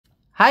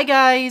Hi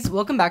guys,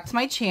 welcome back to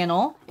my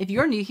channel. If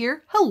you're new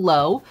here,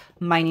 hello.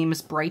 My name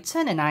is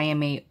Bryten and I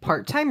am a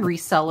part-time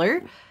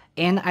reseller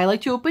and I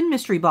like to open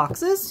mystery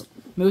boxes,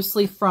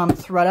 mostly from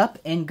Thredup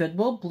and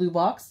Goodwill, Blue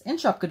Box, and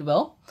Shop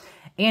Goodwill.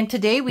 And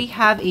today we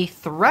have a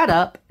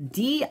Thredup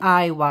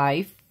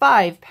DIY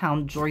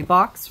 5-pound jewelry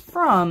box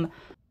from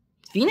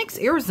Phoenix,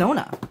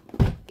 Arizona.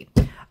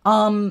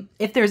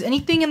 If there's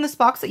anything in this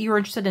box that you're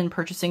interested in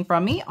purchasing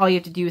from me, all you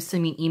have to do is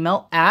send me an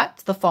email at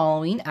the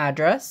following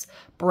address,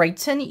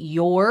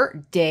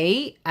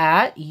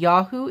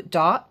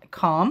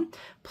 BrytenYourDay@yahoo.com.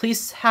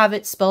 Please have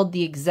it spelled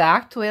the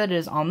exact way that it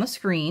is on the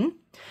screen.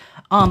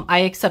 I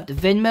accept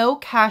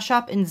Venmo,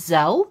 CashApp, and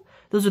Zelle.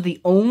 Those are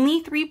the only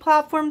 3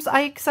 platforms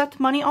I accept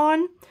money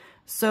on.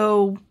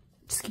 So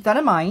just keep that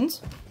in mind.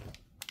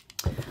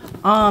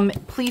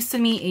 Please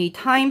send me a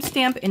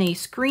timestamp and a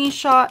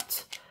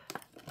screenshot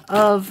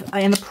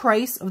and the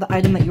price of the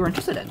item that you're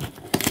interested in.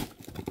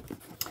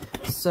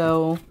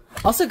 So,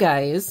 also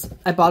guys,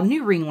 I bought a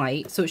new ring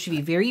light, so it should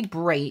be very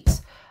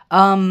bright.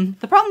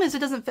 The problem is it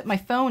doesn't fit my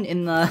phone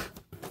in the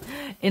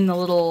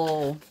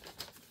little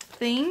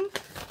thing.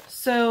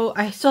 So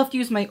I still have to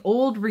use my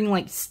old ring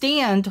light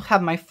stand to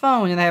have my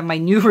phone, and I have my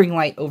new ring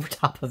light over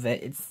top of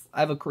it.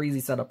 I have a crazy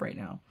setup right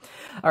now.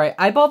 All right,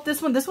 I bought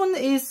this one. This one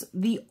is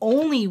the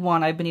only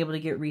one I've been able to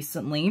get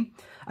recently.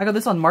 I got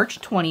this on March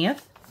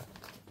 20th.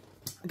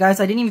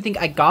 Guys, I didn't even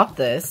think I got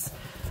this.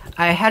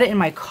 I had it in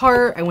my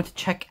cart. I went to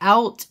check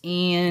out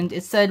and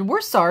it said,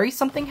 "We're sorry,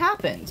 something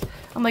happened."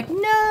 I'm like,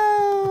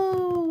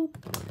 no.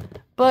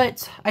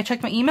 But I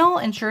checked my email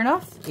and sure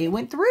enough, it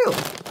went through.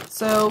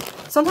 So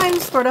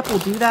sometimes Thredup will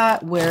do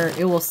that where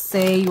it will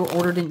say your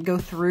order didn't go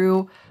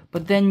through,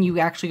 but then you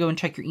actually go and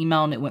check your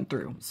email and it went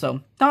through.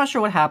 So not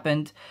sure what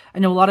happened. I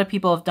know a lot of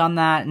people have done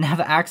that and have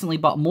accidentally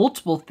bought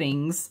multiple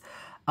things,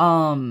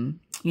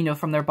 you know,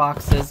 from their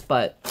boxes,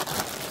 but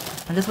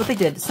that is what they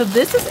did. So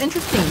this is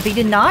interesting. They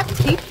did not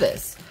tape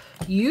this.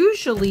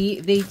 Usually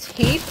they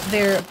tape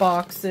their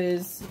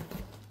boxes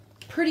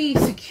pretty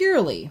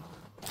securely.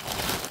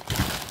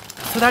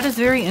 So that is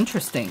very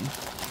interesting.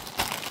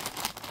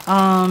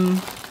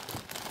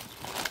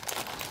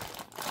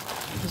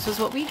 This is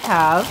what we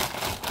have.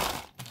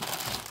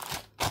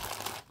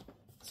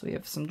 So we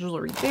have some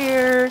jewelry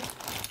there.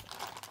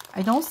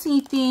 I don't see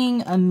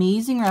anything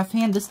amazing or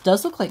offhand. This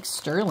does look like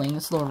sterling,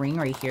 this little ring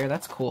right here.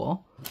 That's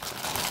cool.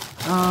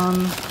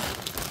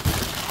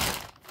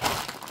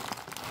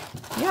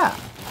 Yeah.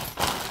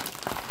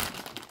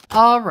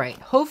 Alright,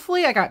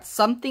 hopefully I got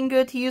something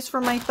good to use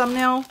for my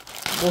thumbnail.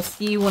 We'll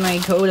see when I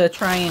go to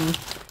try and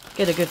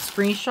get a good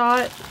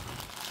screenshot.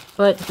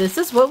 But this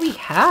is what we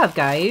have,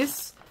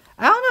 guys.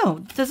 I don't know.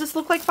 Does this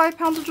look like 5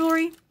 pounds of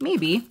jewelry?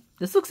 Maybe.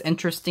 This looks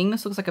interesting.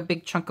 This looks like a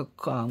big chunk of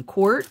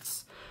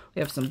quartz. We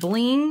have some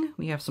bling.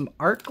 We have some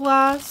art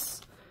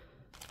glass.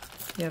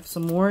 We have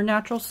some more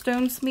natural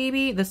stones,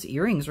 maybe. This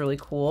earring's really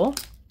cool.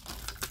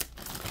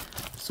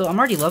 So I'm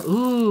already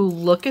ooh,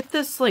 look at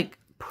this, like,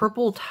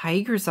 purple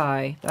tiger's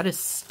eye. That is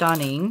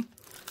stunning.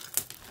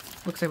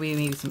 Looks like we have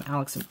maybe some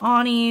Alex and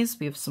Ani's.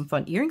 We have some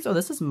fun earrings. Oh,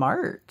 this is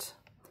Mart.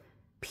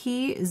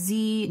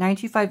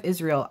 PZ925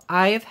 Israel.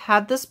 I've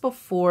had this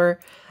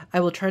before. I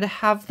will try to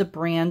have the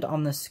brand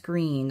on the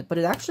screen, but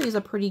it actually is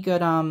a pretty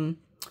good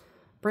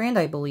brand,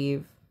 I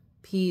believe.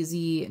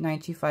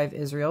 PZ925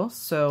 Israel.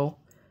 So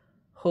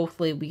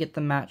hopefully we get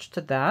the match to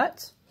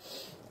that.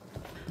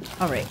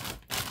 All right.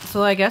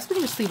 So I guess we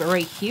can just leave it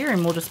right here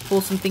and we'll just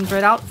pull some things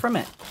right out from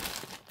it.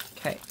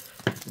 Okay.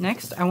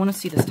 Next, I want to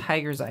see this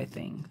tiger's eye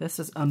thing. This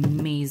is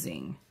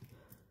amazing.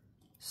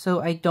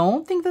 So I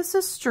don't think this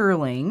is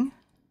sterling.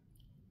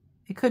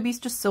 It could be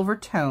just silver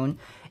tone.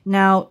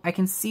 Now, I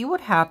can see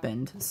what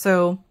happened.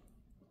 So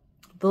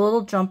the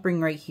little jump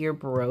ring right here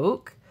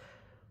broke,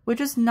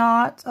 which is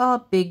not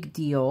a big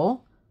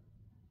deal.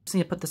 Just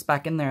need to put this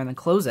back in there and then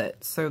close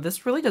it. So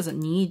this really doesn't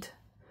need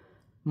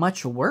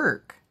much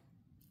work.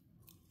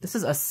 This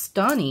is a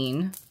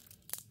stunning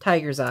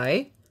tiger's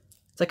eye.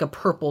 It's like a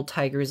purple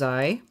tiger's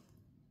eye.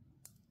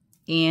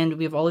 And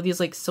we have all of these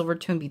like silver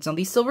tone beads. Now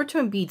these silver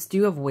tone beads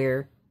do have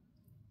wear.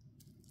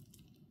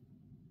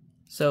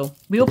 So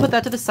we will put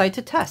that to the side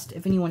to test.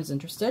 If anyone is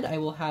interested, I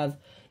will have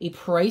a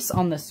price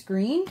on the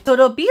screen. So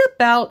it'll be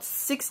about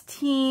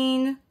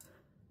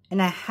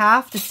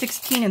 16.5 to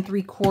 16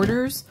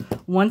 3/4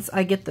 once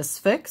I get this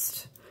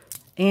fixed.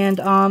 And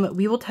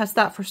we will test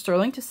that for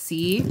sterling to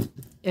see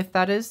if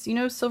that is, you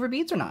know, silver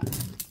beads or not.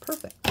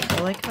 Perfect.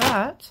 I like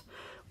that.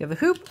 We have a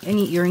hoop.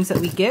 Any earrings that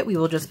we get, we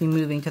will just be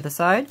moving to the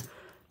side.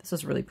 This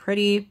is really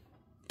pretty.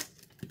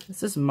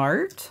 This is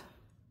Mart.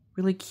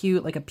 Really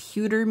cute, like a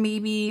pewter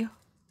maybe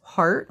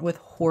heart with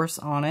horse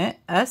on it.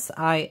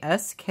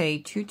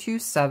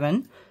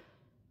 SISK227.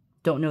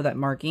 Don't know that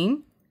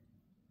marking.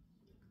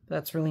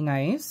 That's really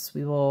nice.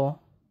 We will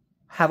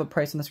have a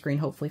price on the screen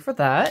hopefully for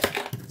that.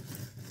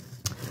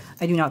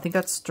 I do not think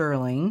that's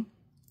sterling.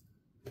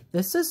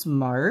 This is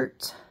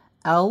Mart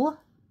LL.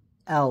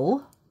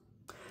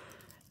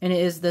 And it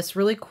is this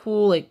really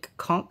cool like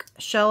conch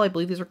shell. I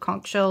believe these are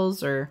conch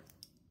shells, or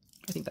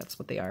I think that's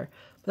what they are.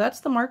 But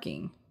that's the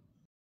marking.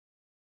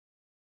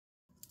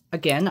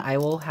 again, I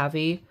will have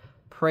a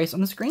price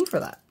on the screen for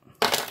that.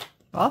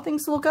 A lot of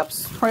things to look up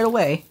right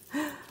away.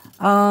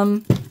 Try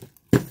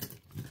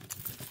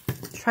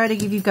to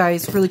give you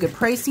guys really good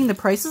pricing. The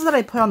prices that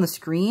I put on the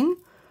screen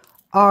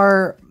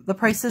are the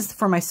prices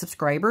for my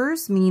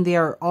subscribers, meaning they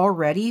are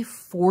already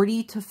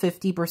 40 to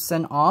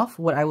 50% off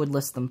what I would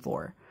list them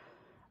for.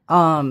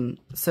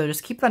 So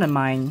just keep that in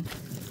mind.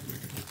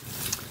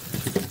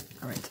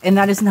 All right. And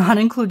that is not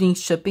including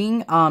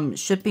shipping.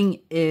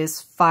 Shipping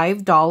is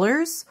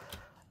 $5.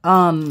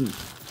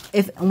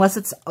 Unless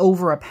it's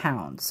over a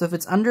pound. So if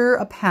it's under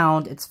a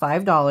pound, it's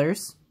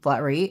 $5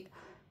 flat rate.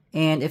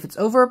 And if it's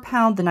over a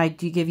pound, then I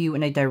do give you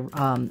an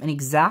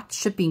exact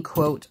shipping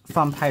quote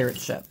from Pirate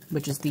Ship,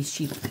 which is the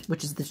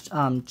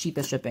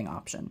cheapest shipping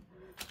option.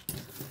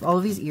 For all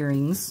of these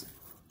earrings.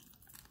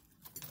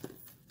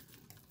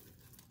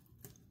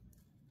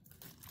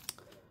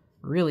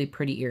 Really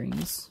pretty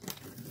earrings.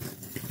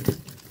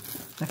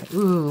 Okay.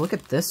 Ooh, look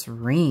at this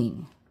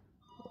ring.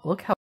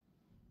 Look how...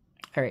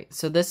 Alright,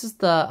 so this is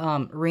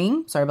the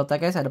ring. Sorry about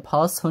that, guys. I had to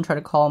pause. Someone tried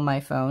to call on my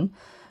phone.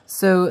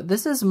 So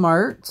this is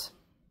marked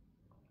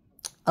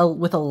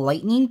with a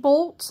lightning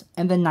bolt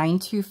and the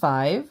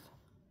 925.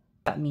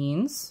 That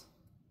means.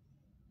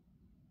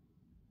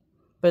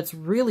 But it's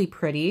really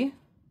pretty.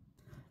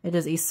 It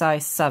is a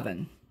size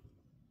 7.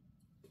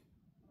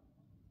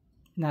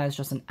 And that is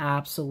just an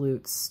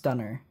absolute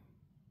stunner.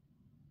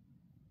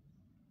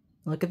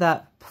 Look at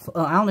that.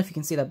 I don't know if you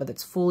can see that, but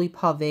it's fully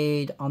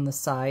paved on the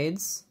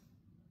sides.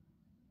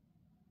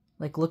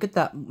 Like, look at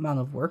that amount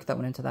of work that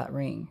went into that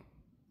ring.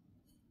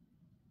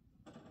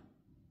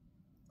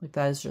 Like,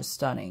 that is just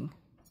stunning.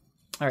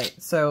 All right,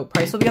 so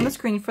price will be on the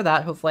screen for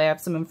that. Hopefully I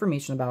have some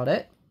information about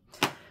it.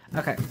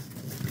 Okay.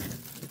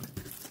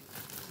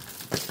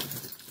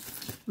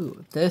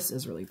 Ooh, this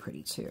is really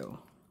pretty too.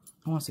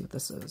 I want to see what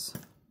this is.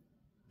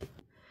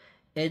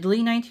 Italy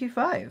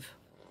 925.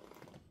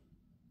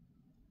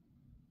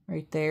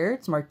 Right there,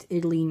 it's marked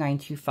Italy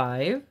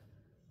 925.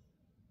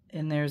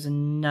 And there's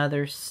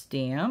another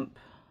stamp.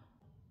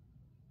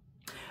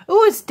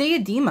 Oh, it's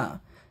Diadema.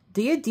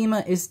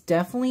 Diadema is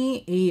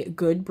definitely a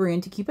good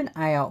brand to keep an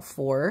eye out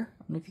for.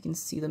 I don't know if you can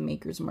see the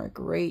maker's mark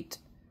right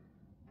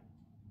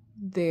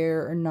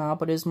there or not,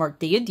 but it is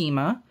marked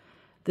Diadema.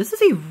 This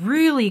is a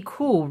really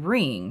cool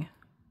ring.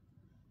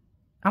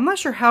 I'm not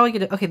sure how I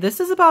get it. Okay, this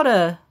is about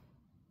a...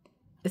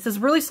 This is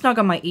really snug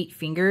on my 8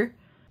 finger,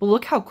 but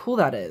look how cool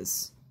that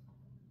is.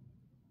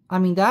 I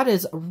mean, that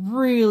is a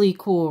really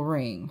cool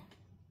ring.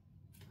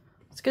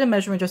 Let's get a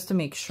measurement just to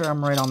make sure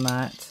I'm right on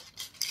that.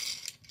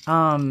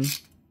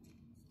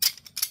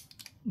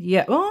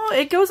 Yeah, oh,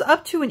 it goes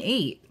up to an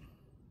 8.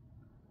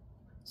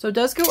 So it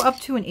does go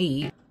up to an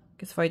 8. I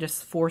guess if I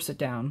just force it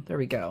down, there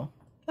we go.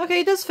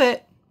 Okay, it does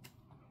fit.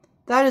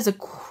 That is a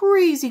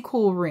crazy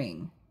cool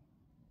ring.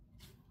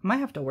 I might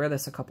have to wear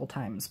this a couple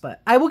times,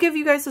 but I will give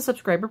you guys the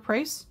subscriber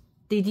price.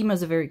 Diadema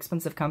is a very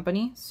expensive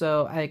company,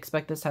 so I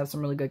expect this to have some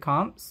really good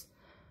comps.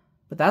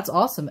 But that's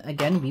awesome.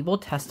 Again, we will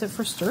test it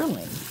for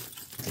sterling.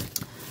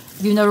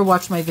 If you've never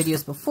watched my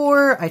videos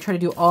before, I try to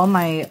do all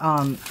my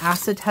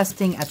acid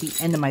testing at the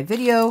end of my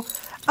video.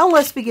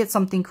 Unless we get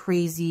something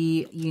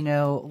crazy, you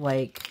know,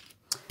 like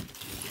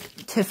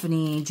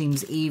Tiffany,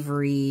 James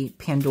Avery,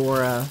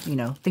 Pandora, you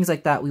know, things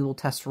like that we will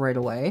test right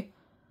away.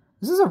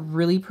 This is a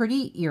really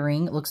pretty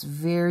earring. It looks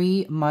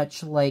very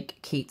much like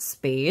Kate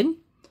Spade.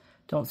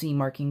 Don't see any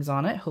markings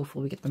on it.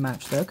 Hopefully we get the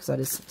match though, because that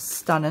is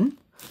stunning.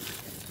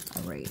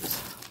 All right.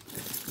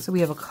 So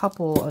we have a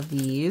couple of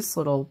these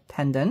little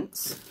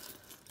pendants.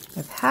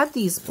 I've had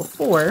these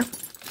before.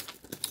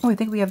 Oh, I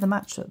think we have the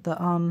match. Look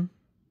how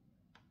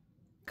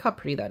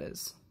pretty that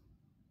is.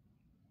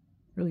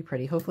 Really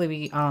pretty. Hopefully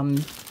we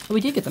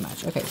did get the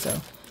match. Okay, so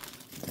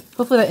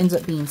hopefully that ends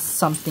up being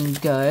something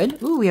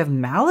good. Ooh, we have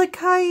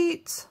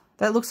malachite.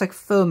 That looks like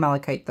faux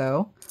malachite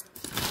though.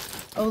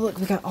 Oh, look,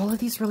 we got all of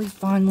these really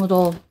fun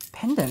little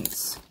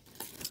pendants.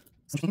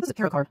 I think this is a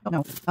tarot card. Oh,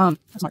 no.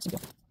 That's not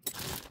simple.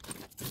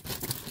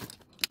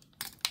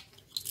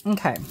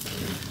 Okay.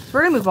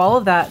 We're going to move all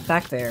of that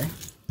back there.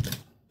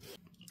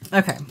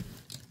 Okay.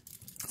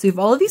 So you have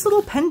all of these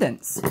little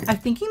pendants. I'm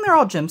thinking they're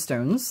all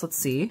gemstones. Let's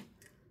see.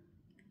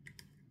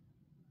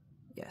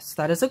 Yes,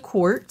 that is a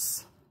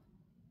quartz.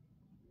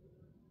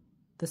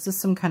 This is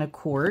some kind of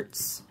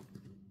quartz.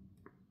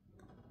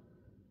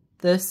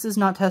 This is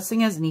not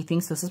testing as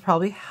anything, so this is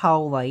probably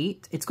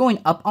howlite. It's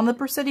going up on the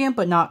Presidium,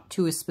 but not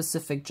to a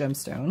specific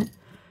gemstone.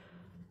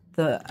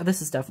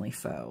 This is definitely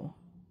faux.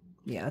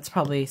 Yeah, it's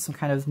probably some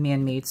kind of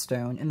man-made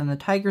stone. And then the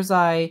Tiger's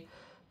Eye.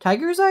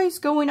 Tiger's Eye is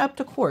going up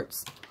to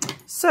quartz.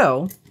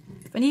 So,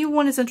 if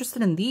anyone is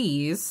interested in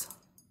these,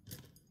 how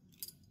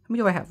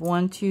many do I have?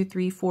 1, 2,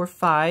 3, 4,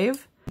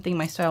 5. I think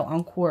my Style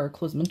Encore or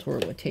Closed Mentor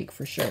would take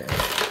for sure.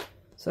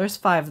 So there's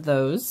 5 of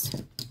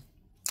those.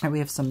 And we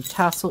have some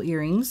tassel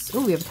earrings.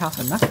 Oh, we have a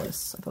tassel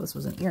necklace. I thought this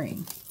was an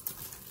earring.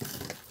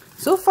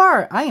 So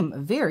far, I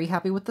am very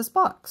happy with this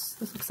box.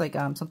 This looks like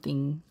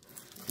something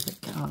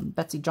like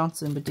Betsy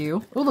Johnson would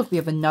do. Oh, look, we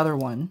have another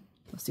one.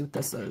 Let's see what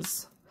this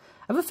is.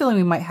 I have a feeling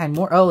we might have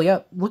more. Oh,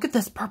 yep. Look at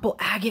this purple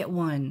agate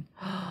one.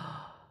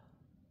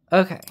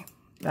 Okay.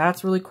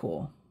 That's really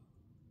cool.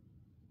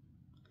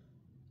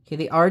 Okay,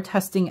 they are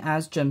testing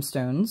as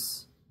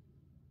gemstones.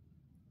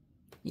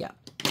 Yeah.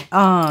 This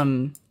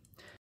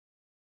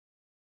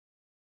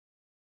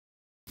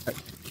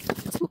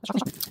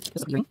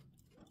earring.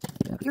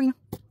 Earring.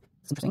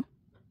 That's interesting.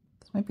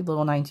 This might be a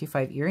little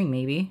 925 earring,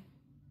 maybe.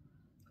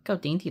 Look how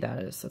dainty that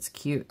is. That's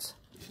cute.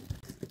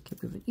 Okay,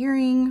 we have an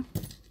earring.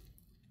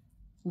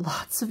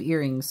 Lots of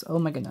earrings. Oh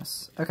my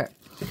goodness. Okay.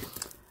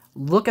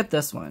 Look at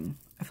this one.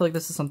 I feel like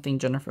this is something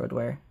Jennifer would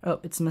wear.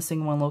 Oh, it's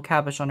missing one little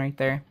cabochon right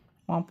there.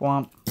 Womp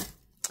womp.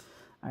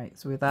 Alright,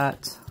 so we have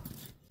that.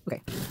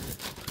 Okay.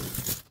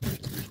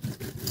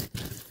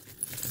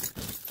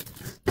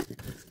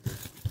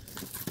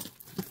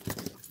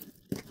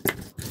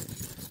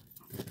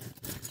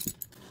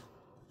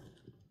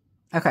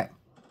 Okay.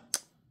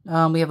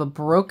 We have a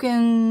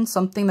broken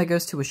something that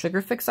goes to a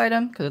Sugar Fix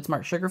item because it's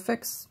marked Sugar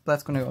Fix. But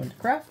that's going to go into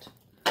craft.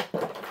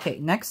 Okay,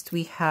 next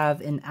we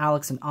have an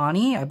Alex and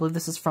Ani. I believe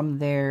this is from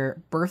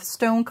their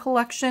Birthstone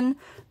collection.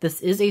 This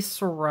is a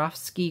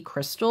Swarovski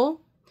crystal.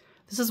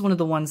 This is one of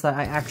the ones that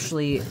I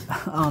actually,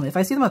 if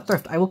I see them at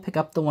thrift, I will pick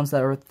up the ones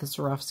that are the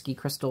Swarovski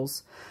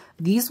crystals.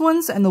 These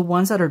ones and the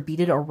ones that are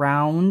beaded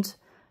around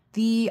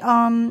the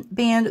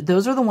band,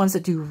 those are the ones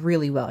that do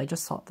really well. I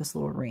just saw this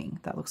little ring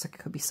that looks like it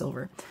could be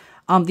silver.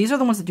 These are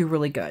the ones that do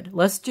really good.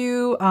 Let's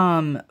do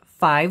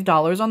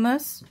 $5 on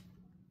this.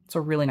 It's a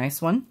really nice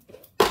one.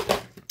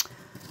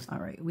 All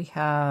right, we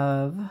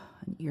have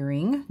an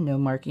earring, no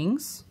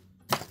markings.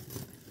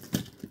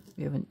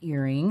 We have an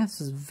earring. This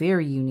is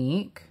very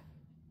unique.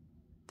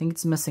 I think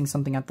it's missing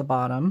something at the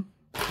bottom.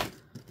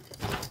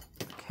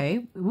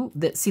 Okay, ooh,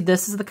 see,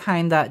 this is the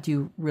kind that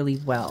do really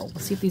well.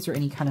 Let's see if these are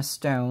any kind of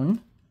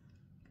stone.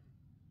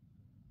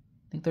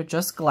 I think they're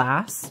just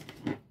glass.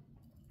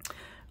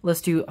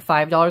 Let's do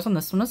 $5 on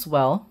this one as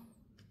well.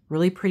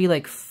 Really pretty,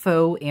 like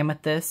faux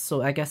amethyst.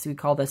 So I guess we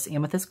call this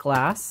amethyst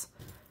glass.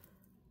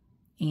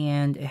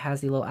 And it has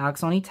the little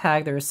Alex and Ani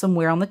tag. There is some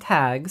wear on the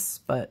tags,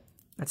 but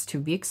that's to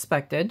be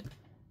expected.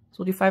 So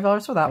we'll do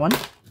 $5 for that one.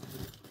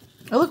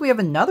 Oh, look, we have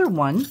another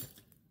one.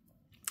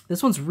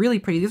 This one's really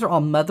pretty. These are all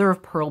mother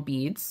of pearl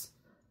beads.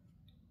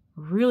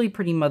 Really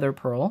pretty mother of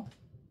pearl.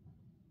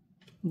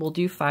 We'll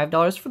do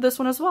 $5 for this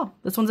one as well.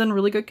 This one's in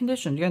really good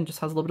condition. Again,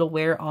 just has a little bit of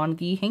wear on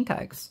the hang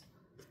tags.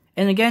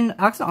 And again,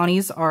 Alex and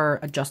Ani's are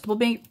adjustable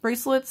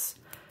bracelets,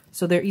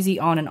 so they're easy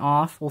on and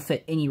off. Will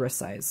fit any wrist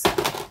size.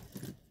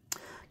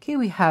 Okay,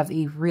 we have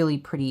a really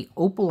pretty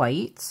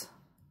opalite.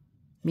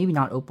 Maybe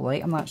not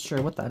opalite. I'm not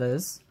sure what that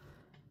is.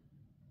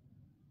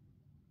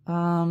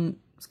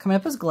 It's coming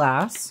up as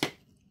glass.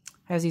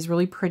 Has these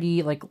really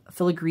pretty, like,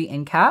 filigree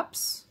end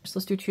caps. So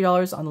let's do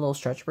 $2 on the little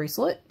stretch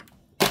bracelet.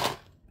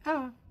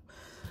 Ah.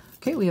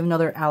 Okay, we have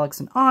another Alex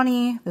and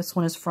Ani. This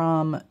one is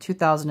from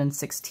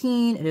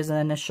 2016. It is an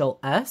initial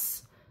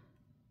S.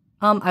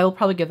 I will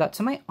probably give that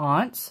to my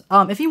aunt.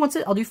 If he wants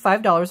it, I'll do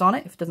 $5 on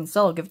it. If it doesn't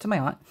sell, I'll give it to my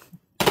aunt.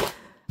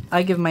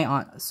 I give my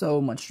aunt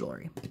so much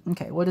jewelry.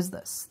 Okay, what is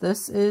this?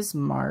 This is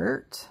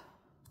marked.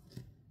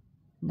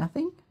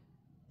 Nothing?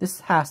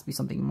 This has to be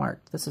something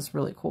marked. This is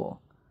really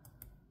cool.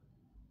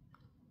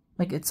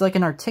 Like, it's like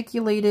an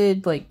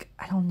articulated, like,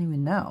 I don't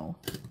even know.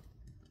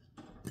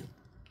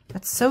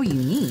 That's so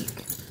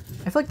unique.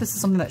 I feel like this is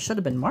something that should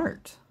have been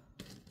marked.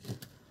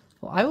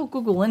 Well, I will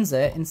Google Lens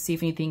it and see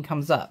if anything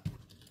comes up.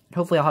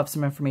 Hopefully I'll have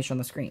some information on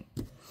the screen.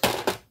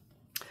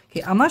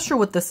 Okay, I'm not sure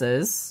what this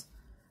is.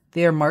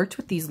 They are marked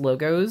with these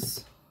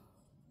logos.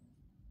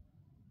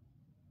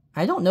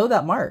 I don't know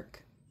that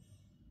mark.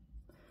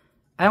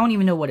 I don't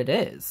even know what it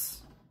is.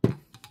 Do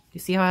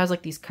you see how it has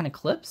like these kind of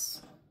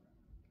clips?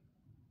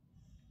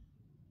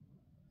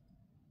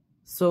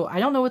 So I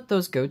don't know what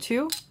those go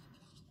to.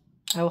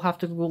 I will have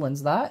to Google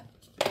Lens that.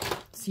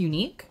 It's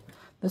unique.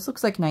 This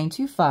looks like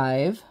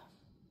 925.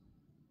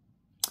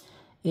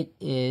 It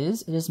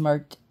is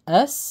marked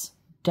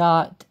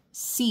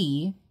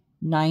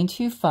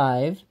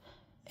S.C925.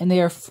 And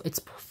it's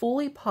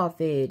fully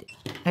paved.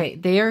 Okay,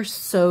 they are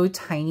so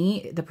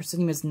tiny. The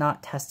precision is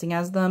not testing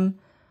as them.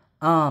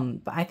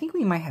 But I think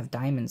we might have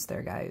diamonds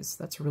there, guys.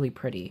 That's really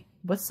pretty.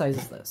 What size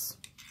is this?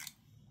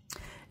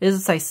 It is a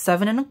size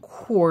 7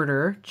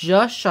 1/4,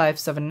 just shy of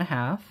 7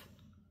 1/2.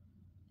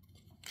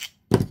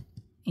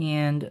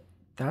 And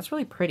that's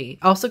really pretty.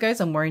 Also,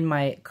 guys, I'm wearing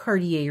my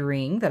Cartier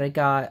ring that I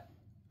got,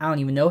 I don't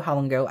even know how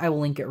long ago. I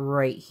will link it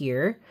right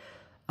here.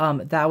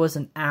 That was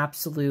an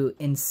absolute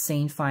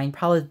insane find.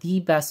 Probably the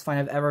best find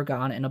I've ever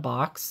gotten in a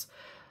box.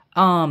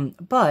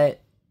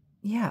 But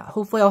yeah,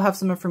 hopefully I'll have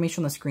some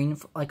information on the screen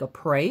for like a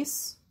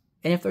price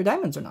and if they're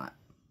diamonds or not.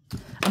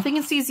 I'm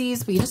thinking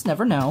CZs, but you just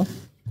never know.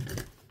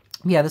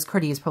 Yeah, this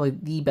Cartier is probably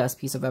the best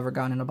piece I've ever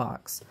gotten in a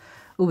box.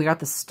 Oh, we got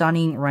the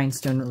stunning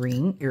rhinestone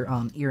ring,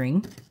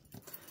 earring.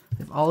 We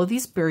have all of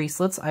these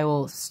bracelets. I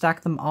will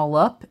stack them all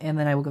up and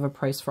then I will give a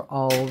price for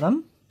all of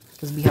them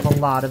because we have a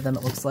lot of them,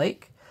 it looks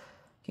like.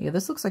 Okay,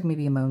 this looks like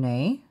maybe a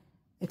Monet.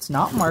 It's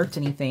not marked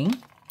anything.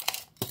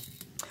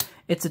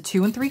 It's a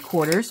 2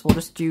 3/4. We'll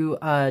just do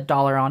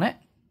 $1 on it.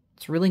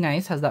 It's really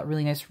nice. Has that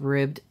really nice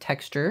ribbed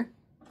texture.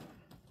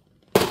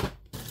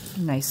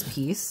 Nice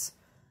piece.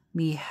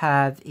 We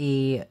have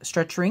a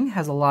stretch ring.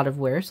 Has a lot of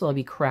wear, so it'll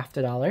be craft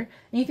 $1.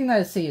 Anything that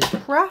I say is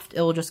craft,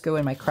 it will just go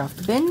in my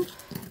craft bin.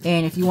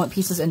 And if you want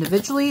pieces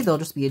individually, they'll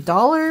just be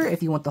 $1.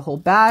 If you want the whole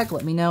bag,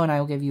 let me know and I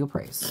will give you a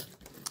price.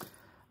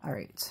 All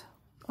right.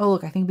 Oh,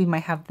 look, I think we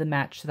might have the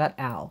match to that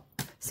owl.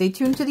 Stay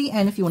tuned to the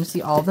end if you want to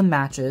see all the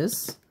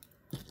matches.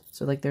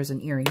 So, like, there's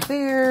an earring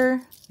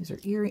there. These are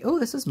earrings. Oh,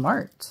 this is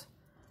Mart.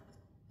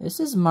 This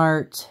is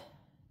Mart.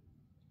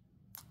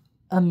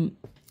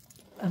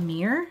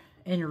 Amir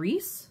and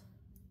Reese.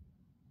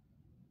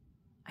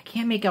 I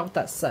can't make out what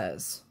that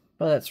says,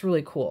 but that's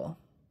really cool.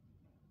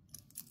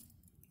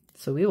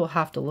 So we will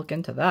have to look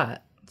into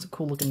that. It's a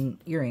cool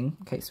looking earring.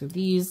 Okay, so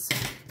these.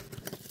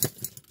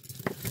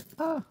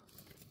 Ah.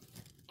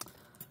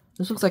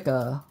 This looks like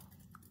a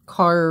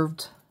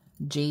carved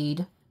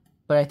jade,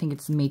 but I think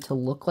it's made to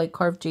look like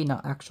carved jade,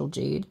 not actual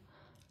jade.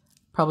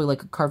 Probably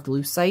like a carved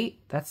lucite.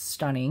 That's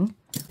stunning.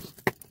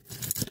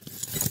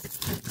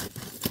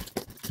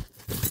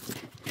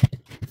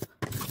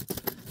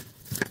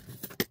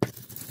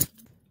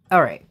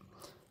 All right.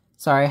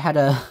 Sorry,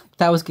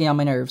 that was getting on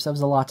my nerves. That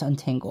was a lot to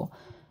untangle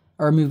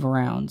or move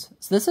around.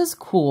 So this is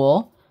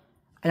cool.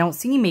 I don't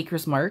see any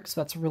maker's marks.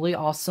 So that's really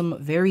awesome.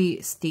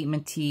 Very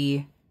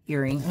statement-y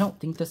earring. I don't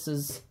think this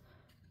is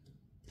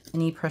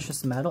any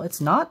precious metal.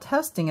 It's not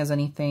testing as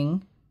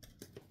anything.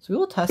 So we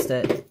will test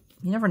it.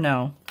 You never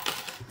know.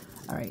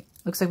 All right.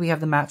 Looks like we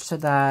have the match to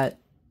that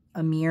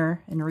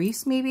Amir and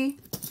Reese, maybe.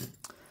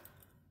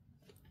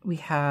 We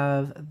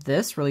have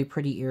this really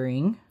pretty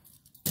earring.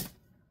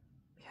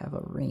 Have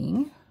a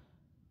ring.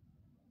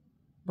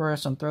 We're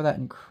just gonna throw that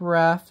in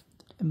craft.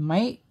 It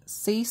might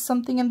say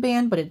something in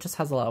band, but it just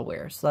has a lot of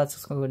wear. So that's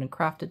just gonna go in and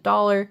craft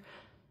 $1.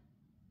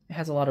 It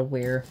has a lot of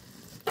wear.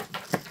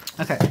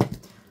 Okay.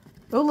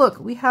 Oh, look,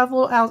 we have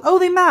little owls. Oh,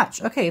 they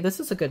match. Okay, this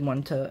is a good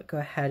one to go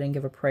ahead and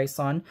give a price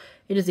on.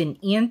 It is an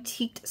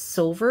antiqued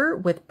silver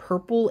with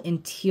purple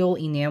and teal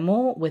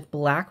enamel with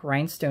black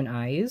rhinestone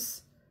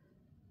eyes.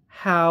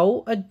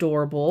 How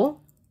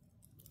adorable.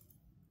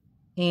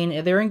 And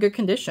they're in good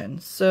condition.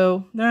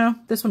 So, no,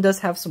 this one does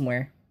have some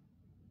wear.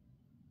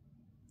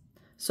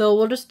 So,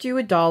 we'll just do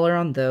 $1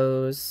 on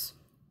those.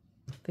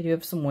 They do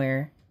have some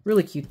wear.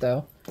 Really cute,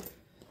 though.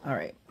 All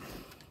right.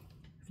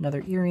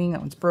 Another earring.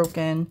 That one's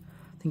broken.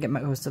 I think it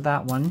might go to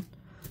that one.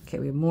 Okay,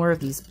 we have more of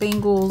these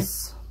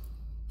bangles.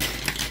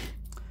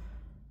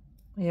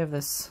 We have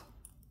this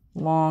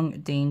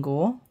long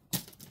dangle.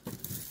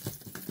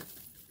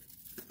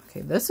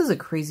 Okay, this is a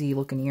crazy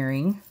looking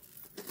earring.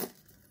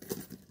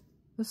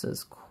 This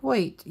is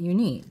quite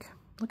unique.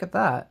 Look at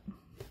that.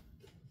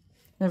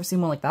 Never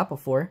seen one like that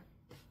before.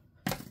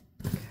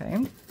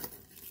 Okay.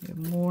 We have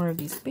more of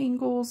these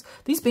bangles.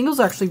 These bangles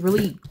are actually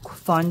really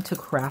fun to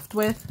craft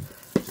with.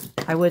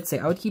 I would say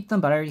I would keep them,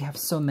 but I already have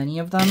so many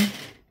of them.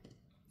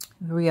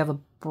 Here we have a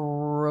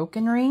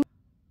broken ring.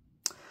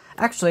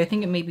 Actually, I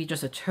think it may be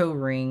just a toe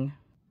ring.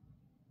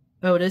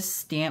 Oh, it is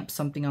stamped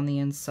something on the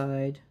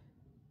inside.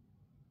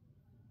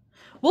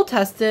 We'll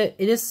test it.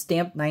 It is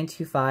stamped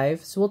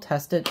 925, so we'll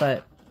test it,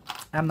 but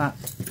I'm not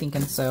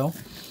thinking so.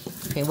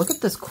 Okay, look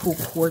at this cool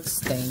quartz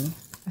thing.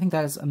 I think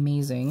that is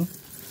amazing.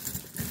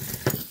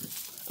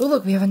 Oh,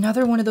 look, we have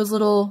another one of those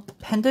little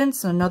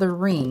pendants and another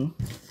ring.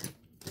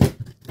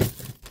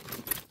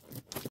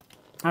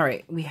 All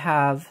right, we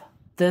have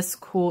this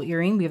cool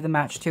earring. We have the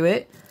match to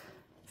it.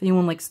 If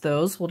anyone likes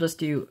those, we'll just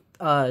do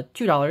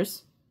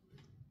 $2.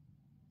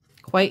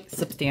 Quite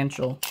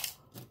substantial.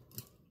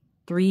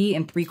 3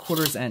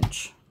 3/4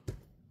 inch.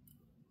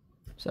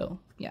 So,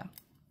 yeah.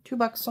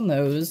 $2 on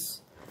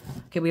those.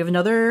 Okay, we have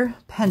another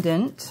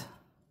pendant.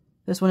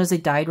 This one is a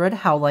dyed red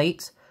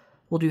howlite.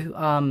 We'll do,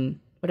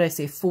 what did I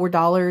say,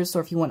 $4,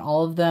 or if you want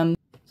all of them,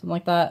 something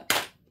like that.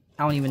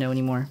 I don't even know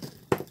anymore.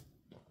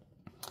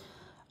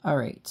 All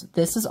right,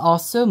 this is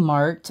also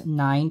marked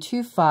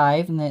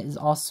 925, and it is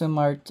also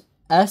marked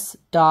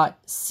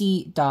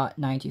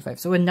S.C.925.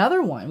 So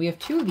another one. We have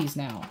 2 of these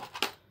now.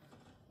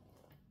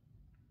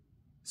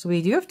 So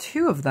we do have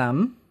 2 of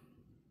them.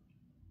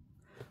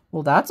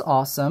 Well, that's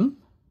awesome.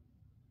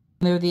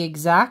 They're the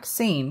exact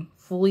same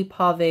fully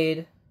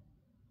paved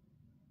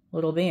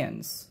little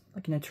bands,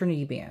 like an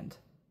eternity band.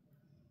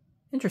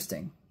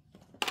 Interesting.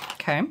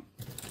 Okay.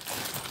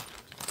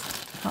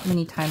 Not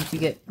many times you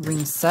get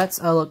ring sets.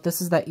 Oh, look,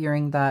 this is that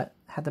earring that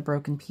had the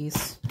broken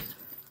piece.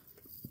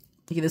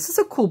 Okay, this is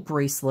a cool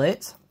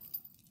bracelet.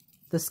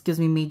 This gives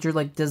me major,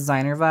 like,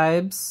 designer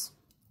vibes.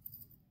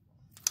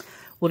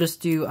 We'll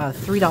just do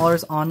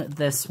 $3 on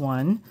this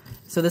one.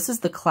 So this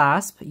is the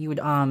clasp. You would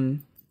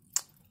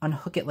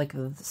unhook it like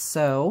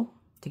so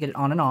to get it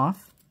on and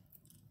off.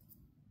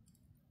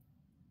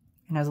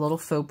 It has a little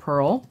faux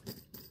pearl.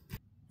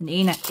 An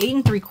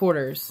 8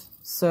 3/4.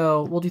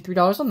 So we'll do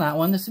 $3 on that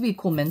one. This would be a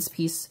cool men's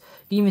piece.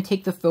 You can even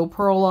take the faux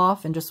pearl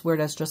off and just wear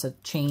it as just a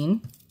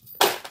chain.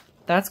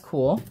 That's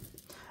cool.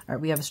 All right,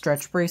 we have a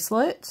stretch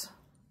bracelet.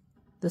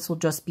 This will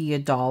just be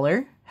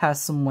 $1. Has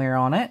some wear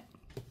on it.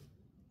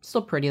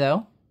 Still pretty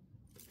though.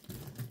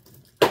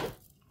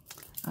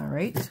 All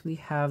right, we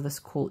have this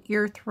cool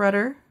ear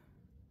threader.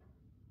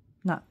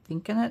 Not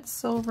thinking it's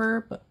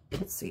silver, but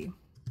let's see.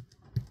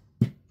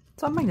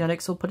 It's on magnetic,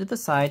 so we'll put it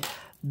aside.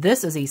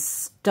 This is a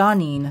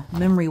stunning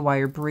memory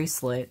wire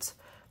bracelet.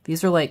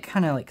 These are like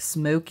kind of like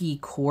smoky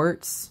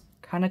quartz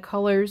kind of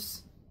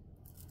colors.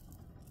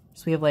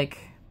 So we have like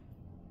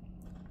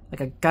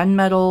a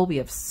gunmetal, we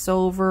have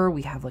silver,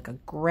 we have like a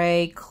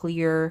gray,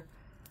 clear.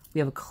 We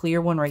have a clear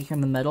one right here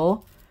in the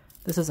middle.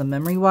 This is a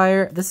memory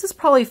wire. This is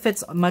probably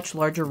fits a much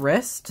larger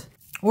wrist.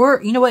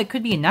 Or, you know what, it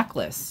could be a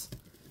necklace.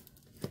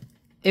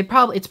 It's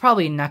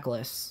probably a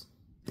necklace.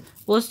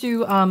 Well, let's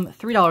do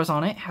 $3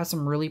 on it. It has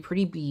some really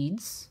pretty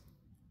beads.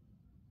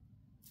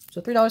 So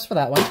 $3 for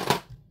that one.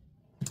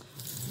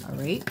 All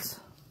right.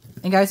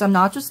 And guys, I'm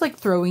not just like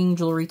throwing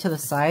jewelry to the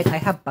side. I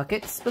have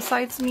buckets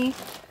besides me.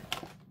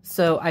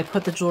 So I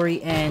put the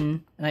jewelry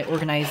in and I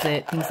organize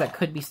it. Things that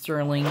could be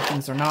sterling,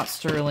 things are not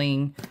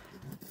sterling,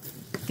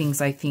 things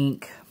I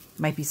think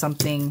might be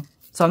something.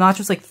 So I'm not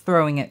just like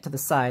throwing it to the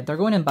side. They're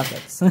going in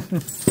buckets. All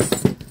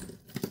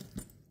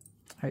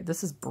right,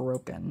 this is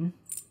broken.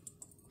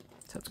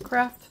 So it's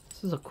craft.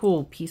 This is a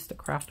cool piece to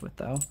craft with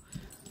though.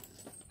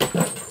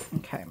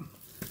 Okay.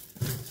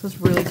 This is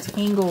really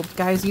tangled.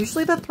 Guys,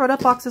 usually the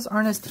Thredup boxes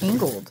aren't as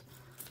tangled.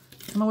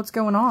 I don't know what's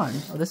going on.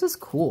 Oh, this is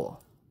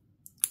cool.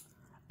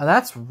 Oh,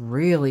 that's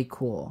really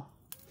cool.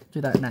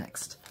 Do that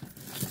next.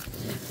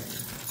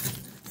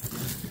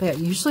 But yeah,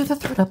 usually the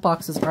Thredup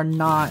boxes are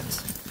not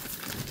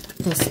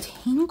this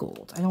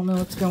tangled. I don't know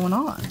what's going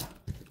on.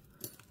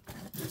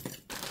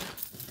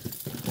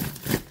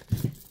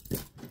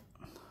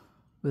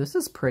 Ooh, this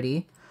is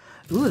pretty.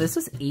 Ooh, this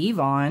is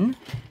Avon.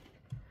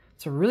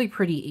 It's a really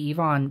pretty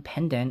Avon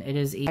pendant. It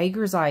is a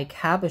tiger's eye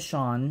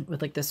cabochon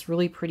with like this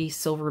really pretty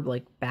silver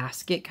like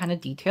basket kind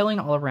of detailing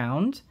all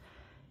around.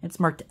 It's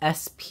marked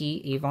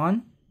SP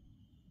Avon.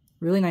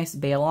 Really nice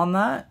bail on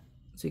that.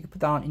 So you can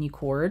put that on any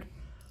cord.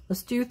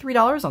 Let's do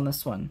 $3 on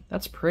this one.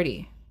 That's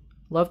pretty.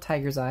 Love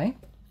tiger's eye.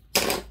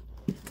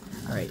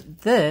 All right,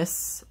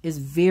 this is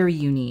very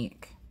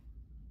unique.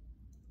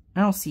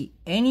 I don't see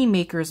any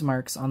maker's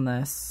marks on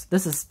this.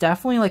 This is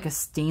definitely like a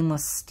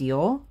stainless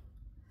steel.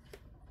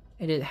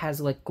 It has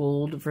like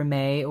gold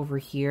vermeil over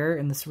here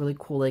and this really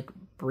cool like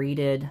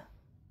braided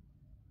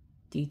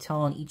detail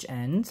on each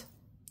end.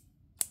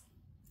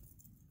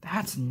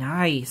 That's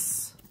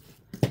nice.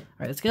 All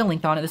right, let's get a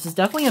length on it. This is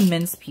definitely a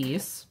men's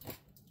piece.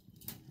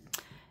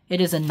 It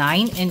is a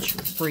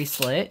 9-inch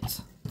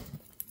bracelet.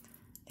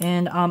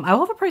 And I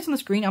will have a price on the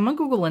screen. I'm going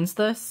to Google Lens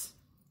this.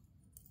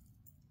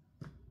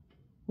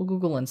 We'll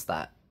Google Lens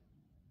that.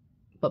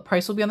 But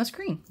price will be on the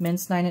screen.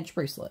 Men's 9-inch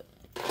bracelet.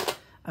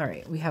 All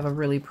right, we have a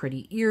really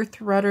pretty ear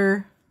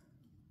threader.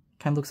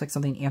 Kind of looks like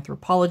something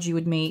Anthropology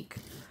would make.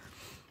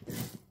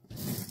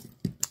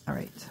 All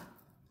right,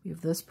 we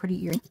have this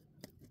pretty earring.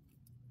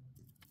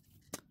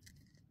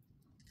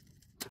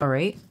 All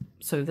right,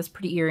 so this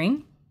pretty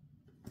earring.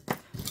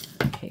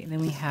 Okay, and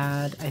then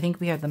I think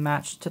we had the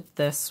match to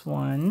this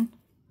one,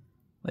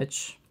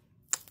 which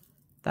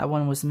that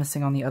one was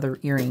missing on the other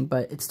earring,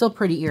 but it's still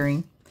pretty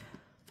earring.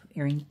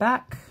 Earring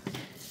back.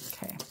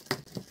 Okay.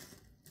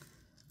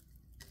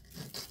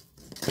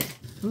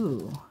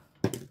 Ooh.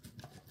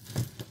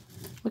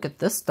 Look at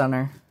this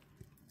stunner.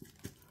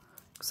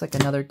 Looks like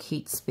another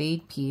Kate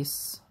Spade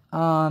piece.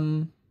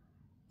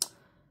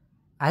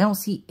 I don't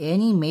see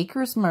any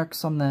maker's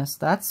marks on this.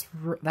 That's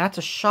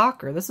a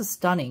shocker. This is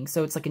stunning.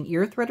 So it's like an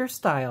ear threader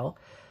style,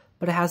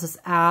 but it has this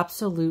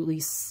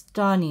absolutely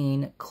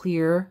stunning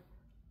clear,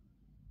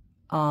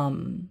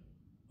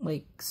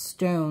 like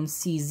stone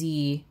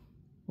CZ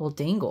little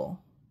dangle.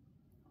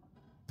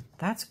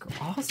 That's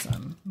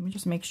awesome. Let me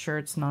just make sure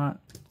it's not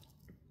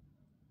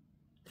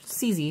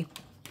CZ.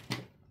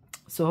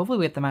 So hopefully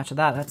we get the match of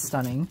that. That's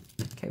stunning.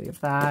 Okay, we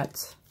have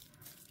that.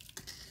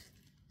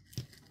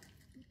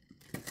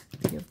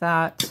 We have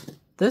that.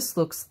 This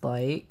looks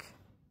like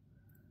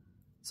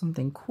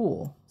something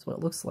cool. That's what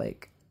it looks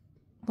like.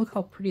 Look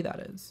how pretty that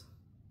is.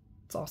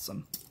 It's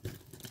awesome.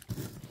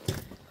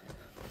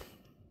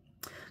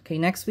 Okay,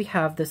 next we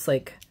have this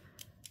like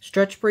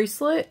stretch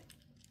bracelet.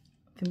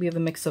 I think we have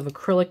a mix of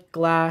acrylic,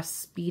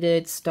 glass,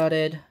 beaded,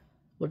 studded.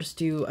 We'll just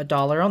do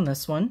 $1 on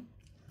this one.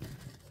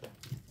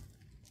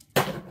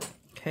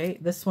 Okay,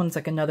 this one's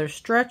like another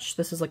stretch.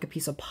 This is like a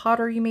piece of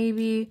pottery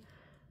maybe.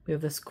 We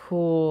have this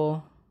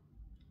cool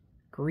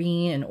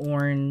green and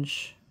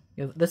orange.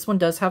 This one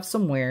does have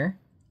some wear.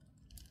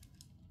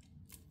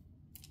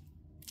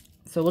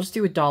 So we'll just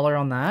do $1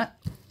 on that.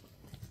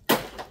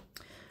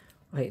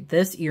 Okay,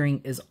 this earring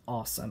is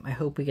awesome. I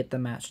hope we get the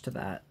match to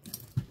that.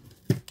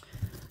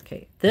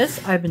 Okay,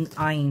 this I've been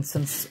eyeing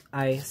since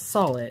I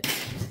saw it.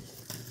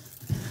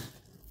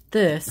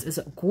 This is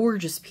a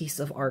gorgeous piece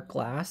of art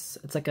glass.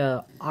 It's like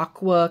a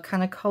aqua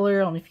kind of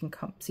color. I don't know if you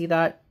can see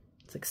that.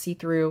 It's like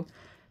see-through.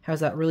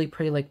 Has that really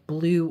pretty like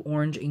blue,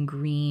 orange, and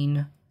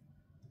green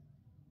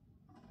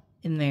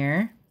in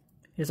there.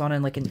 It is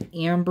on like an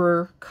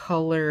amber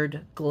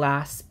colored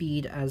glass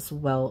bead as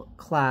well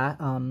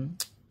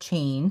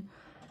chain.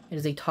 It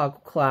is a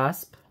toggle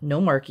clasp,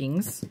 no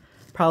markings.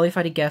 Probably, if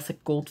I had to guess,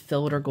 like gold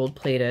filled or gold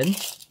plated.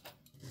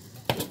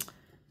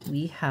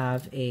 We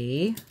have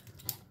a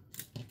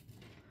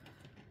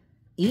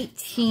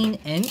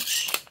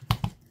 18-inch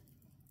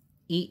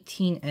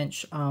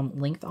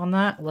length on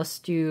that. Let's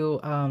do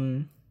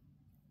 $7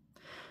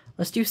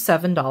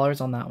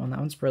 on that one. That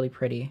one's really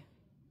pretty.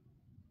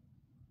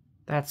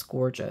 That's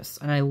gorgeous.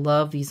 And I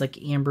love these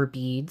like amber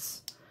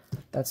beads.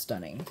 That's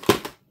stunning.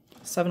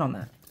 7 on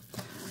that.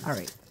 All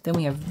right. Then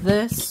we have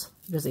this.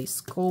 There's a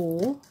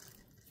skull.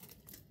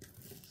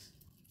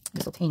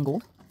 It's all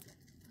tangled.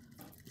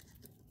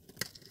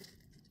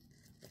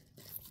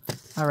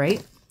 All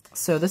right.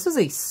 So this is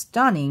a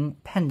stunning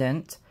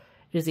pendant.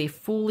 It is a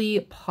fully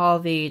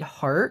paved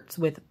heart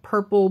with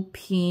purple,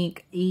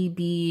 pink,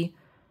 AB,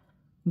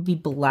 maybe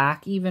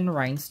black even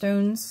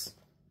rhinestones,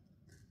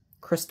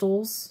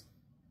 crystals.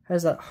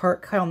 Has that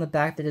heart cut on the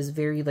back that is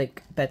very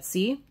like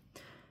Betsy.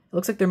 It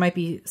looks like there might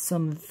be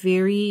some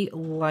very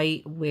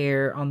light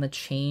wear on the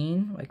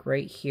chain, like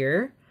right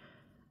here.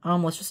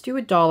 Let's just do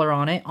 $1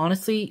 on it.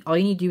 Honestly, all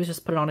you need to do is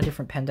just put it on a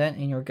different pendant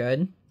and you're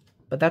good.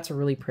 But that's a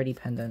really pretty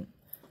pendant.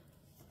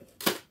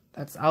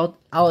 That's I'll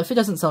if it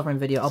doesn't sell for my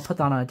video, I'll put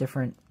that on a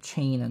different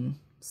chain and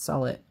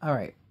sell it. All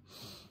right.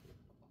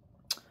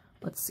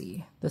 Let's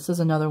see. This is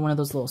another one of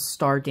those little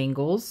star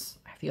dangles.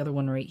 I have the other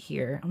one right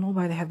here. I don't know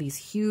why they have these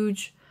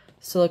huge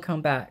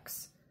silicone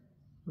backs.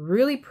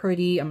 Really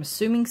pretty. I'm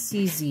assuming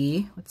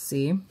CZ. Let's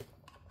see.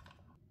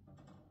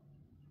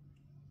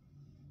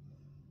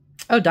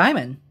 Oh,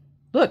 diamond.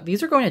 Look,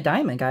 these are going to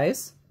diamond,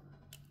 guys.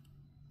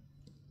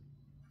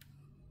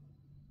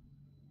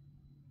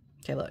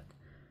 Okay, look.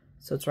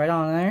 So it's right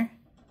on there.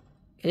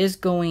 It is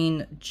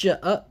going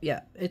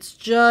yeah, it's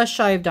just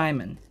shy of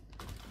diamond.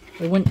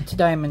 It went to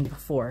diamond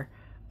before.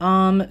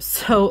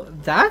 So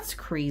that's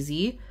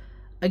crazy.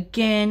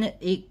 Again,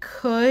 it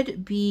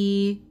could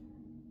be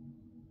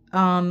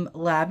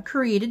lab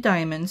created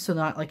diamonds, so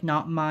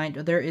not mined.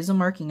 There is a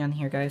marking on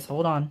here, guys.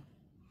 Hold on.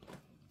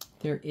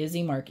 There is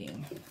a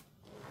marking.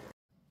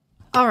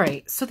 All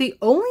right, so the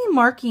only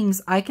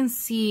markings I can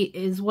see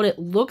is what it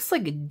looks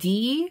like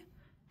D20,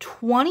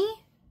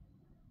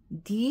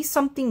 D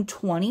something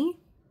 20.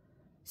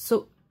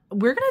 So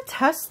we're gonna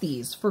test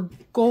these for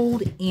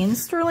gold and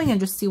sterling and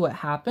just see what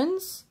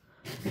happens.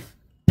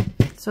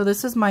 So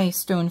this is my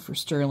stone for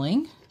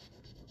sterling.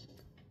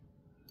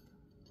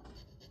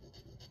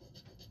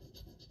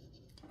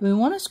 We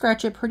want to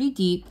scratch it pretty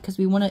deep because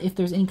we want to, if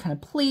there's any kind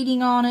of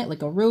plating on it,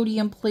 like a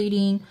rhodium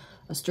plating,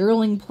 a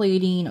sterling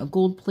plating, a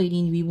gold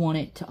plating, we want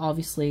it to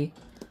obviously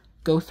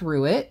go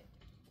through it.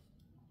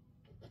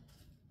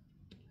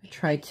 I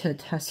try to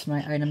test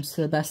my items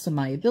to the best of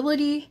my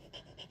ability.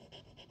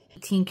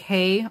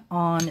 18K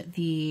on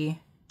the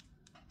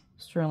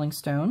sterling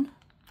stone.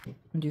 I'm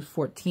going to do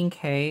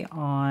 14K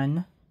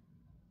on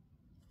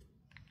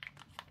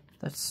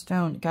the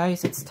stone.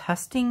 Guys, it's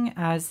testing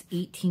as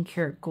 18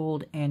 karat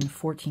gold and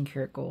 14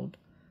 karat gold.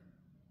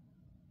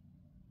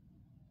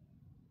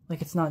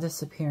 Like, it's not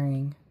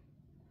disappearing.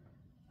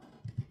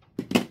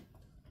 I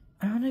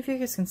don't know if you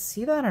guys can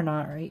see that or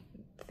not right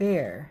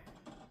there.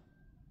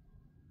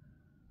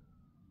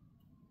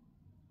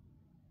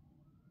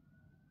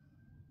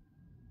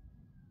 You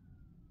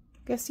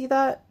guys see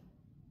that?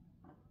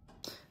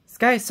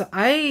 Guys, so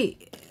okay,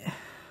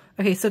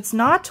 so it's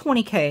not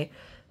 20K,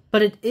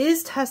 but it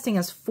is testing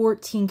as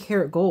 14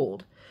 karat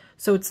gold.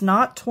 So it's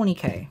not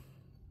 20K.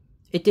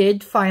 It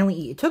did finally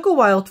eat. It took a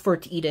while for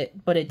it to eat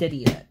it, but it did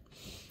eat it.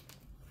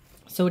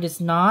 So it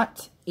is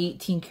not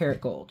 18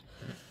 karat gold.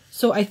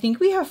 So I think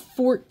we have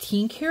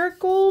 14 karat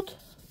gold.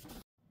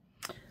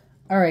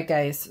 All right,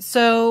 guys.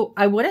 So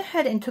I went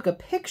ahead and took a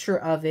picture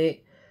of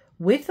it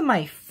with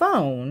my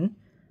phone,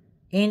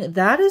 and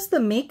that is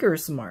the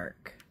maker's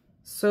mark.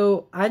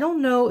 So I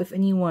don't know if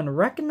anyone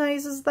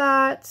recognizes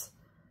that.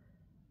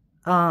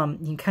 You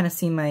can kind of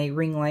see my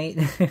ring light.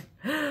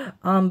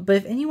 But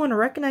if anyone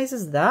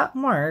recognizes that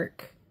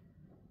mark,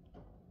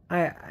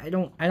 I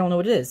don't know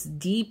what it is.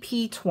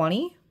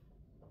 DP20?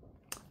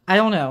 I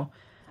don't know.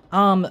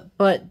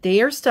 But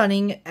they are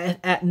stunning.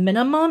 At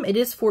minimum, it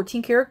is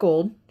 14 karat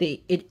gold.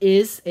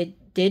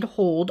 It did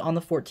hold on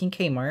the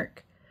 14K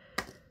mark.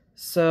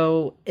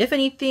 So, if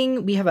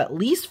anything, we have at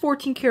least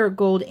 14 karat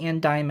gold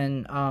and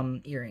diamond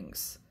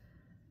earrings.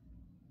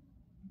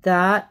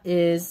 That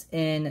is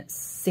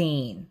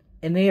insane.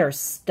 And they are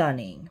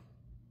stunning.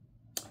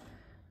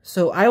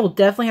 So, I will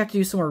definitely have to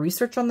do some more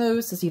research on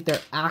those to see if they're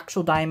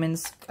actual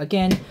diamonds.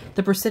 Again,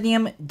 the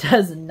Presidium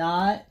does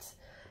not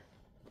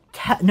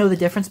know the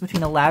difference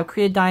between a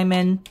lab-created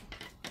diamond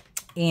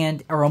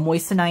or a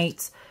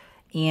moissanite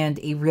and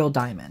a real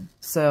diamond.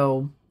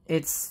 So,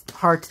 it's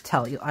hard to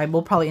tell. I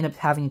will probably end up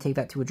having to take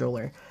that to a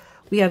jeweler.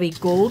 We have a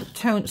gold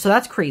tone. So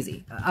that's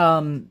crazy.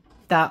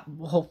 That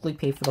will hopefully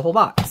pay for the whole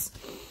box.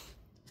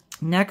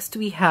 Next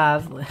we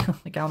have, like,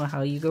 I don't know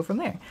how you go from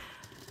there.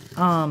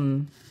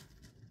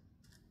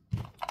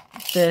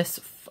 This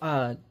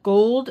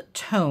gold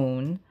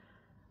tone.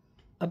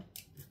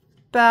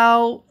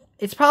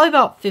 It's probably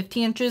about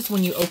 50 inches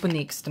when you open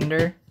the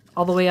extender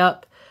all the way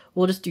up.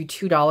 We'll just do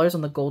 $2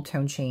 on the gold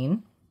tone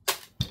chain.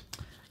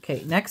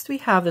 Okay, next we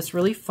have this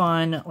really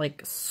fun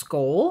like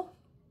skull.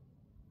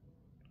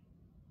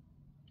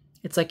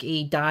 It's like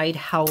a dyed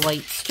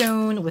howlite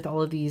stone with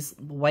all of these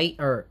white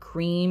or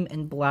cream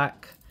and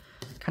black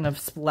kind of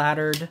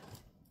splattered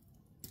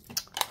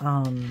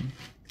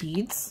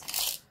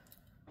beads.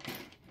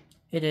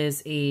 It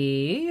is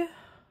a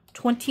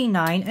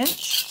 29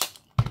 inch.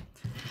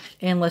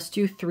 And let's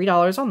do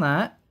 $3 on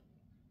that.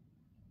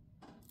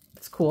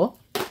 That's cool.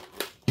 All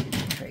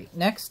right,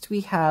 next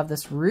we have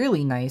this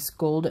really nice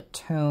gold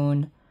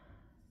tone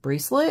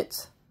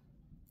bracelet.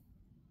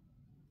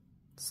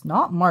 It's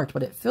not marked,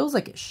 but it feels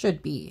like it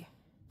should be.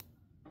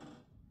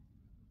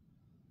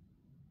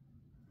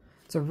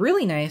 It's a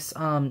really nice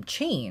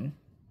chain.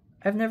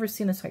 I've never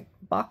seen this like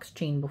box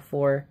chain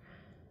before.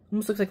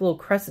 Almost looks like little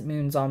crescent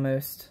moons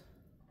almost.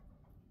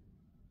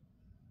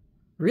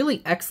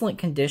 Really excellent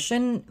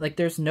condition. Like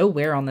there's no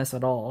wear on this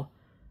at all.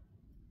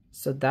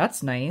 So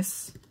that's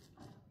nice.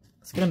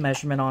 Let's get a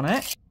measurement on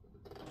it.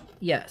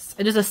 Yes,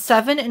 it is a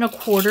 7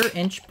 1/4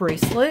 inch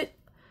bracelet.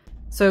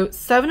 So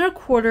 7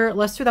 1/4,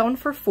 let's do that one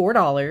for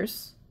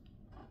 $4.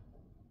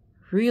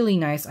 Really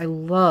nice. I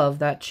love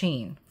that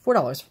chain.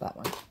 $4 for that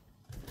one. All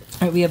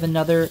right, we have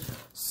another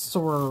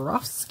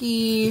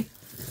Swarovski.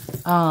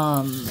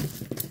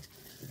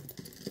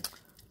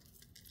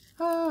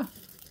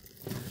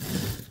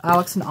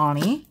 Alex and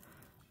Ani.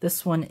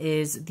 This one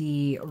is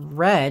the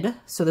red.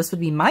 So this would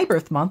be my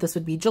birth month. This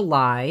would be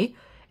July.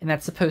 And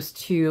that's supposed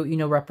to, you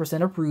know,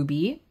 represent a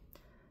ruby.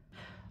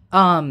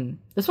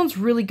 This one's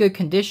really good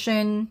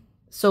condition.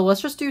 So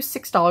let's just do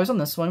 $6 on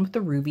this one with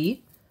the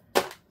ruby.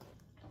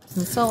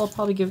 Since I'll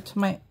probably give it to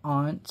my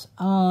aunt.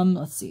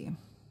 Let's see.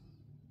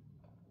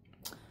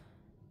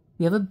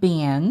 We have a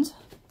band.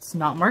 It's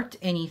not marked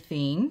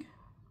anything.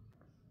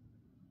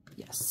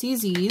 Yes,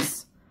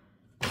 CZ's.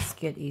 Let's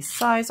get a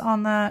size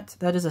on that.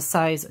 That is a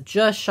size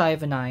just shy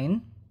of a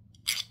 9.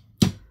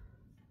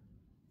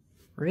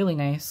 Really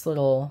nice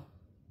little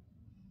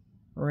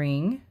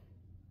ring.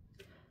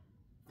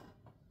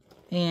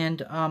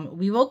 And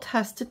we will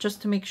test it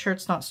just to make sure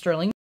it's not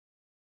sterling.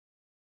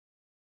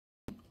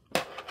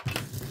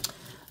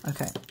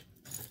 Okay.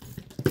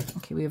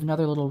 Okay, we have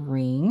another little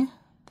ring.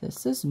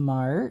 This is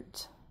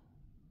marked.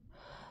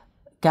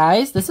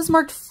 Guys, this is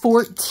marked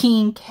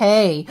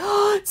 14K.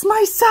 It's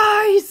my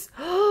size!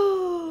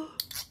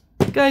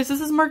 Guys,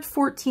 this is marked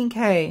 14K.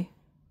 I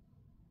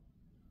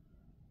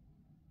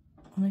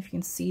don't know if you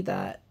can see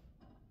that.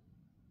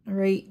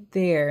 Right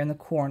there in the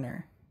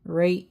corner.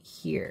 Right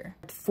here.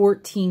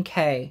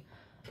 14K.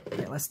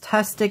 Okay, let's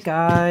test it,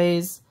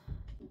 guys.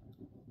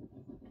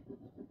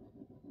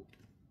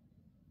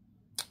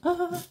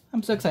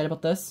 I'm so excited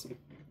about this.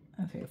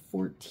 Okay,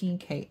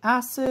 14K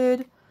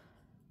acid.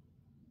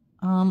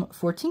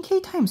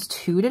 14K times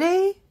 2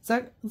 today? Is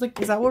that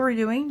what we're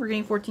doing? We're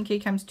getting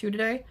 14K times 2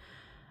 today?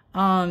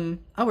 I'll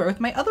wear it with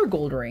my other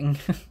gold ring.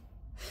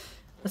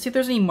 Let's see if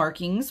there's any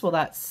markings while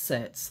that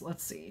sits.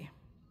 Let's see.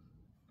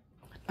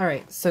 All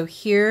right, so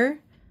here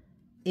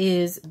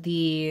is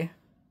the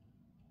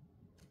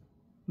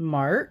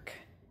mark.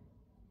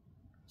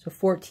 So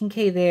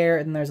 14K there,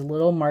 and there's a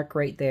little mark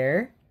right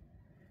there.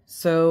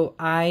 So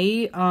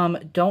I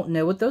don't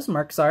know what those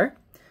marks are.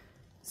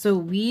 So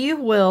we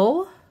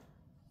will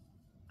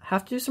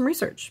have to do some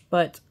research,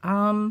 but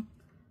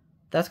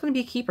that's going to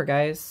be a keeper,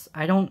 guys.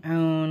 I don't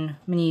own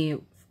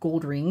many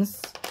gold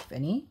rings, if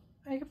any.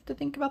 I have to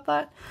think about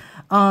that.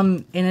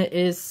 And it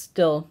is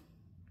still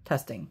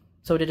testing.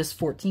 So it is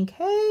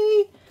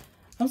 14K.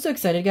 I'm so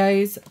excited,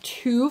 guys.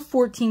 2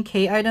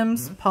 14K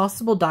items,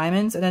 possible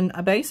diamonds, and then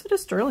a base of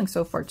sterling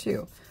so far,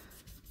 too.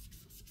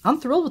 I'm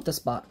thrilled with this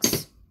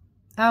box.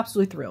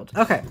 Absolutely thrilled.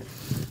 Okay.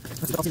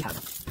 Let's see what else we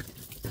have.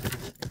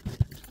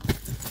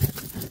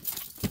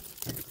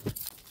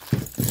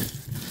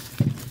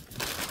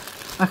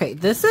 Okay,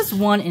 this is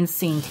one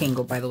insane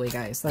tangle, by the way,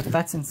 guys.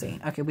 That's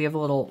insane. Okay, we have a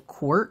little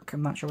cork.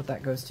 I'm not sure what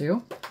that goes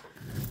to.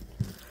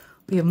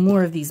 We have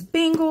more of these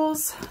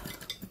bangles.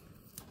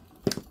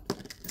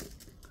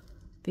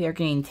 They are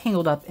getting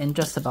tangled up in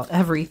just about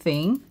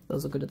everything.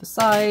 Those will go to the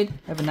side.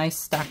 I have a nice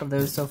stack of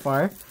those so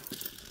far.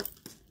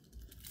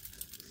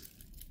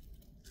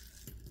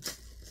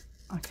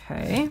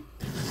 Okay.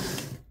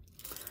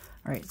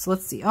 All right, so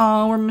let's see.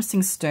 Oh, we're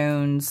missing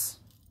stones.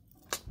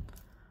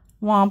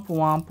 Womp,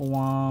 womp,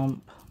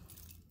 womp.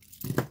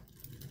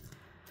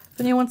 If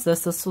anyone wants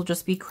this will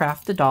just be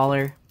craft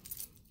 $1.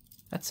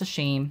 That's a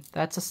shame.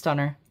 That's a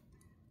stunner.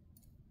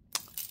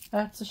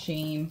 That's a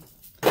shame.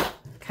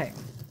 Okay,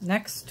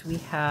 next we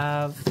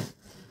have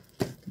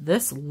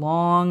this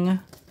long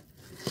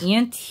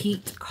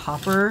antique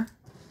copper.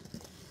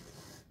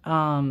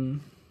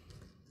 Came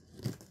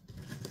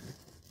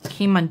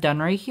undone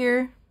right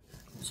here.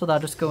 So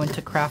that'll just go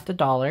into craft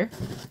 $1.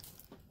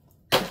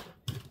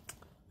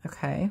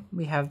 Okay,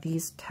 we have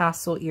these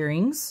tassel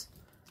earrings.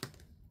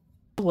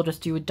 We'll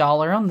just do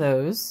 $1 on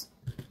those.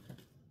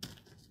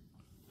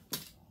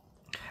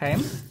 Okay.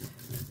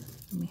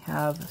 We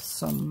have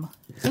some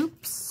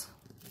hoops.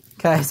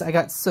 Guys, I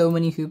got so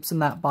many hoops in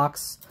that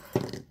box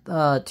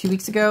 2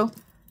 weeks ago.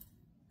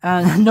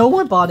 And no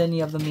one bought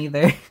any of them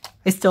either.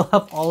 I still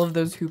have all of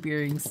those hoop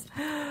earrings.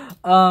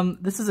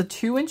 This is a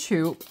 2-inch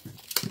hoop.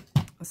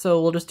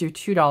 So we'll just do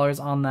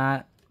 $2 on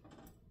that.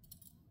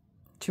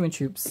 2-inch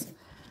hoops.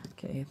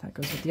 Okay, that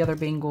goes with the other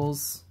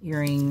bangles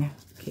earring.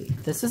 Okay,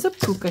 this is a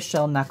puka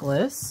shell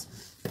necklace.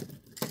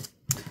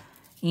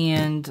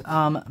 And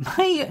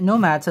my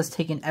nomads has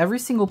taken every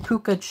single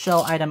puka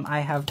shell item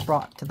I have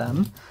brought to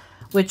them,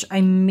 which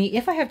I may,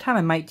 if I have time,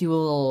 I might do a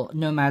little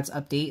nomads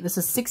update. This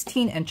is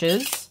 16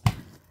 inches,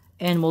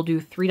 and we'll do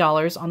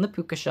 $3 on the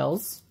puka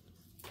shells.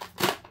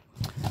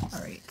 All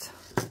right,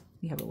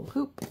 we have a little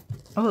hoop.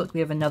 Oh, look, we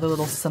have another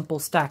little simple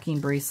stacking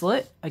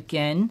bracelet.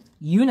 Again,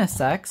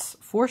 unisex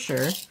for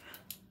sure.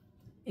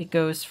 It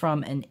goes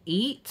from an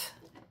 8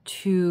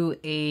 to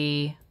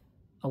a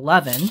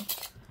 11.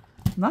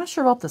 I'm not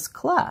sure about this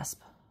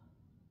clasp.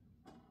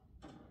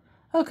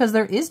 Oh, because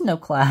there is no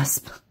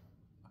clasp.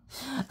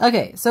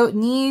 Okay, so it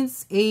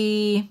needs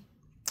a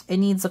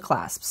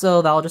clasp.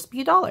 So that'll just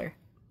be $1.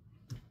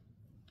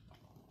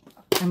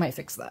 I might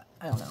fix that.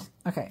 I don't know.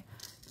 Okay.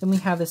 Then we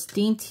have this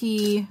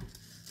dainty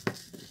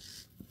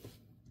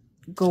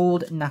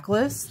gold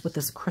necklace with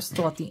this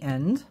crystal at the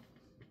end.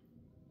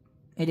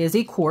 It is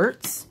a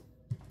quartz.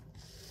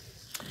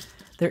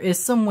 There is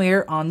some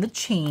wear on the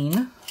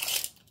chain.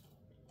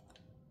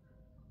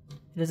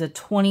 It is a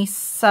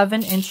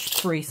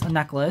 27-inch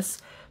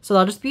necklace. So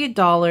that'll just be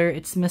 $1.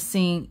 It's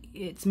missing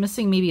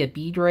maybe a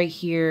bead right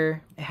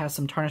here. It has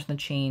some tarnish in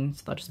the chain,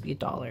 so that'll just be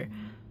 $1.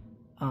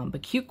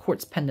 But cute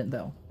quartz pendant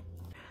though.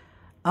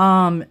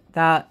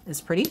 That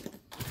is pretty.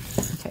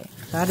 Okay,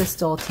 that is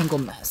still a tangle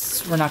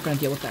mess. We're not going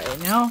to deal with that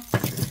right now.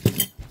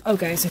 Oh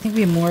guys, I think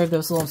we have more of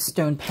those little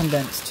stone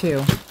pendants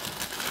too.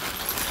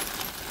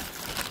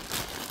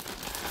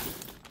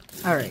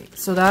 Alright,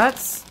 so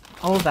that's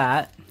all of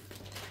that.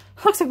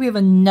 Looks like we have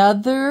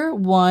another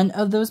one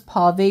of those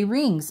pave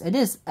rings. It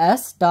is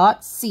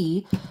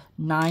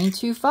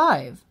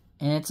S.C925,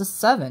 and it's a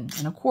 7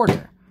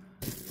 1/4.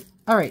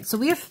 All right, so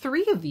we have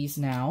 3 of these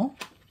now.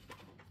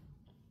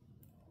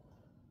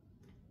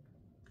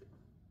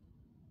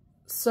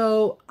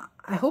 So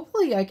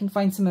hopefully I can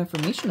find some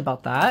information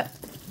about that.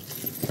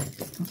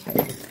 Okay,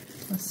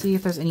 let's see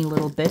if there's any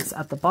little bits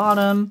at the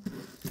bottom.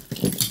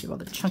 Do all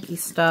the chunky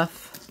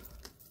stuff.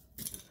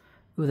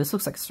 Ooh, this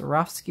looks like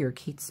Swarovski or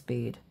Kate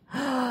Spade.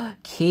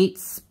 Kate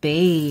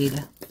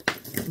Spade.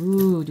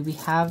 Ooh, do we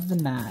have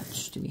the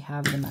match? Do we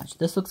have the match?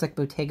 This looks like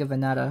Bottega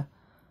Veneta.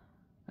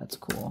 That's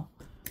cool.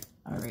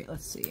 All right,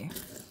 let's see.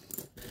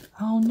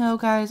 Oh no,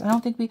 guys, I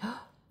don't think we...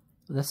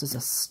 This is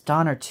a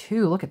stunner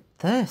too. Look at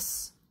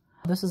this.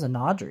 This is a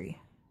Naudry.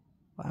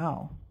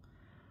 Wow.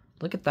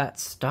 Look at that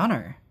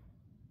stunner.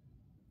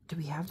 Do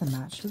we have the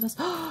match to this?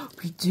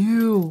 We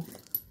do.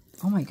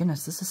 Oh my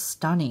goodness, this is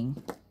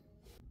stunning.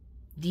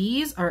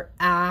 These are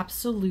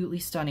absolutely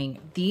stunning.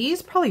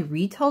 These probably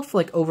retailed for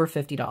like over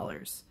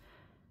 $50.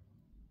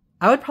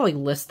 I would probably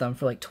list them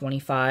for like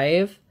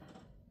 $25.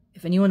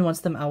 If anyone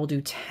wants them, I will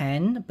do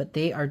 $10, but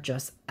they are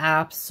just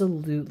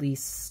absolutely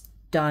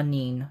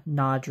stunning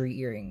Naudry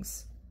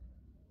earrings.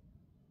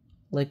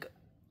 Like,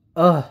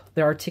 ugh,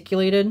 they're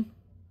articulated.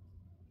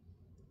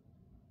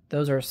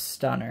 Those are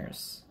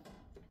stunners.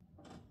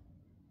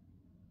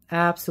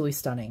 Absolutely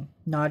stunning.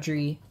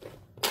 Naudry,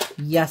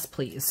 yes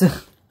please.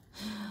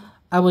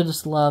 I would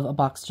just love a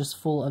box just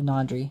full of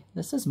Naudry.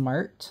 This is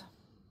marked.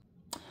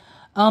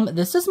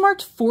 This is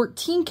marked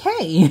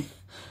 14K.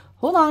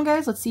 Hold on,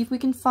 guys. Let's see if we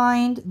can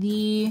find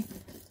the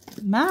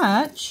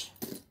match.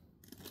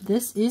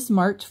 This is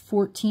marked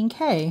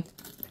 14K.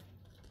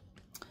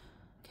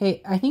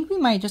 Okay, I think we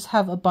might just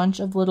have a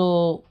bunch of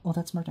little... Oh,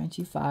 that's marked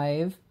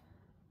 925.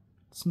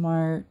 It's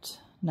marked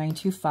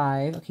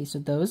 925. Okay, so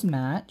those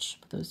match.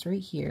 Put those right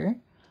here.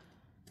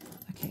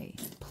 Okay,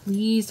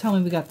 please tell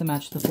me we got the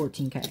match to the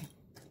 14K.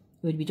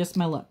 It would be just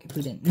my luck if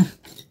we didn't.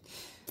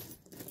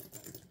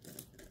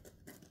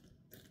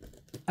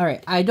 All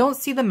right, I don't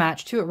see the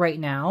match to it right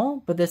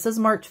now, but this is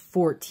marked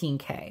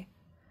 14K.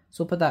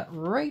 So we'll put that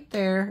right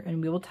there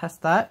and we will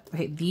test that.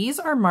 Okay, these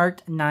are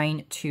marked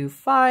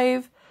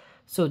 925.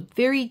 So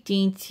very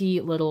dainty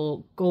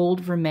little gold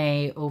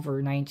vermeil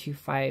over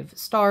 925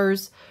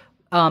 stars.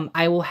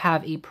 I will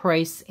have a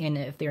price and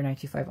if they're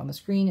 925 on the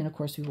screen, and of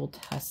course we will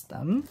test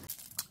them.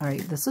 All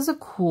right, this is a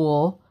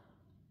cool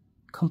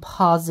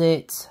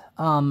composite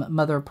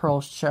mother of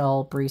pearl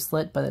shell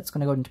bracelet, but it's going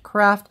to go into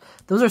craft.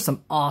 Those are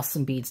some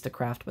awesome beads to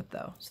craft with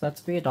though. So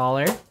that's be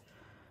 $1.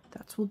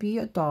 That will be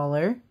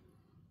 $1.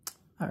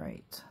 All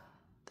right,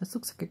 this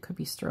looks like it could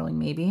be sterling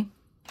maybe.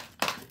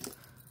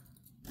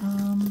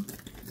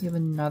 We have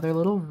another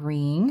little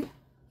ring.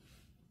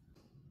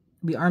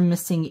 We are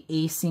missing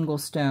a single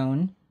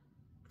stone.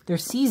 They're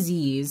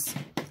CZs,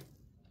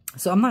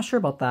 so I'm not sure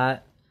about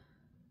that.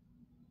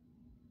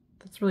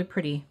 That's really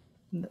pretty.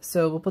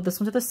 So we'll put this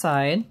one to the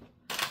side.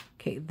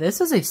 Okay, this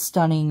is a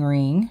stunning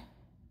ring.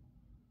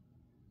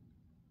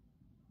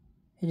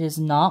 It is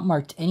not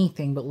marked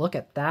anything, but look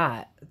at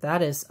that.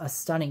 That is a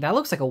stunning, that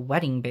looks like a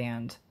wedding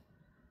band.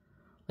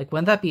 Like,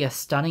 wouldn't that be a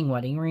stunning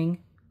wedding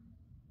ring?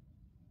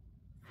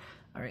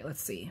 All right,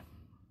 let's see.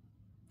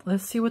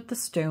 Let's see what the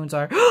stones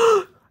are.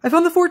 I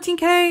found the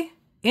 14K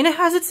and it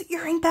has its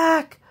earring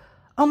back.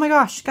 Oh my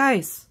gosh,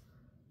 guys.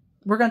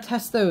 We're going to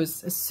test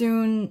those as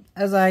soon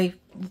as I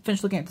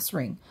finish looking at this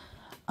ring.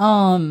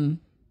 I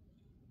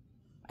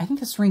think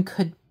this ring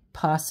could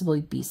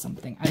possibly be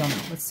something. I don't know.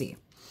 Let's see.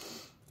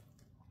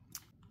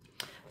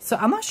 So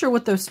I'm not sure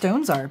what those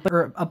stones are, but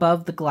they're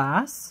above the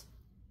glass.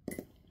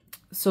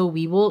 So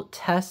we will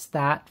test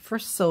that for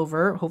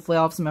silver. Hopefully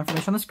I'll have some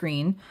information on the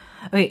screen.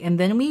 Okay, and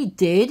then we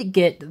did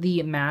get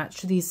the match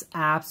to these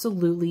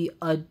absolutely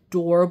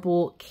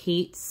adorable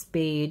Kate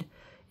Spade.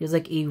 It is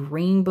like a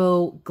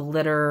rainbow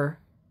glitter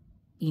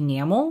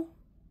enamel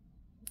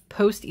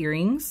post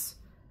earrings.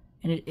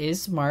 And it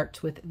is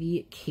marked with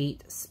the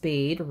Kate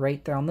Spade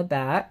right there on the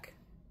back.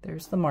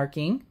 There's the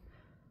marking.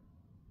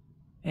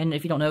 And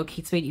if you don't know,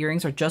 Kate Spade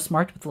earrings are just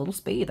marked with a little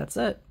spade. That's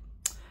it.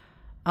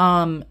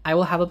 I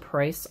will have a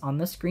price on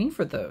the screen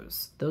for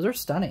those. Those are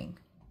stunning.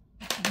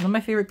 One of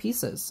my favorite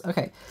pieces.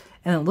 Okay.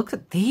 And then look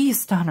at these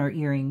stunner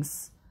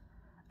earrings.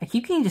 I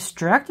keep getting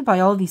distracted by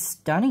all of these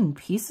stunning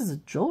pieces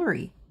of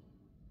jewelry.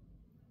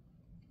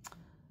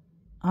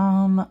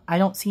 I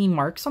don't see any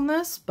marks on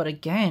this, but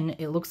again,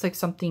 it looks like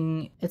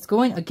something, it's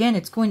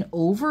going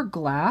over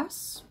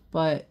glass,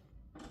 but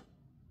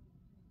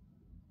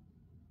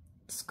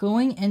it's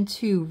going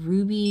into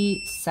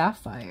ruby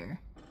sapphire.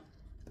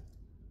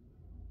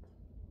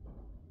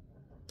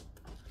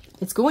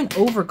 It's going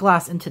over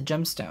glass into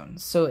gemstones,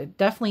 so it's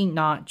definitely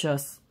not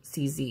just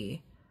CZ.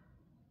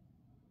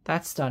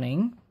 That's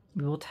stunning.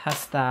 We will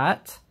test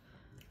that.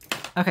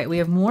 Okay, we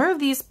have more of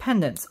these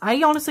pendants.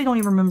 I honestly don't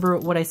even remember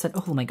what I said.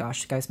 Oh my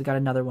gosh, guys, we got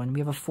another one. We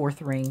have a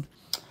fourth ring.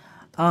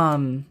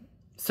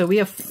 So we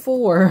have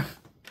 4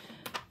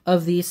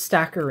 of these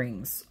stacker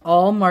rings,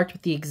 all marked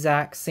with the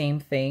exact same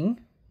thing.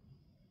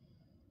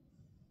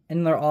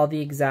 And they're all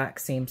the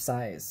exact same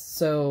size.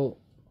 So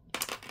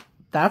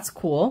that's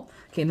cool.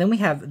 Okay, and then we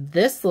have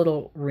this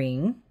little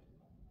ring.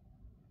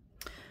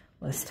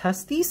 Let's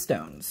test these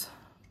stones.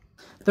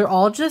 They're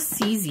all just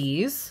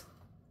CZs.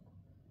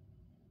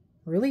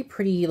 Really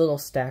pretty little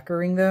stacker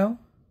ring though.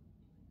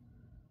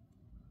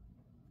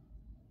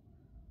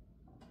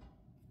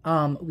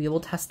 We will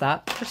test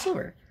that for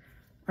silver.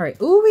 All right.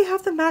 Ooh, we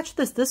have to match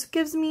this. This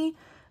gives me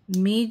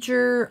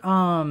major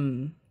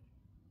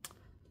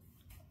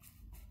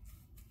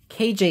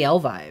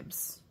KJL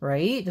vibes,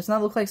 right? Does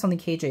not look like something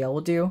KJL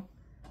will do.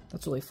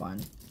 That's really fun.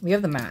 We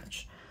have the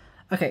match.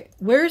 Okay,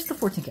 where's the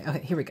 14K?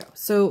 Okay, here we go.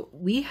 So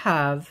we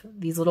have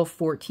these little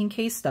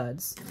 14K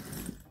studs.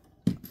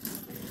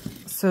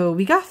 So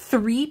we got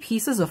 3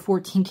 pieces of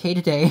 14K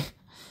today.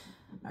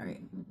 All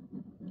right.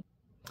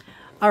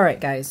 All right,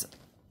 guys.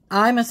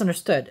 I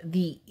misunderstood.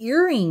 The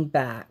earring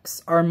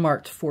backs are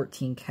marked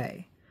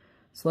 14K.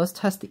 So let's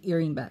test the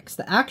earring backs.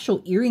 The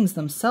actual earrings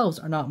themselves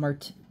are not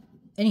marked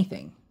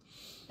anything.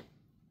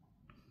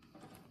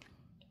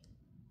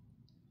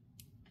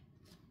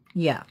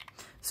 Yeah.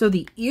 So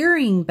the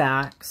earring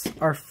backs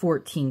are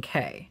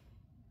 14K.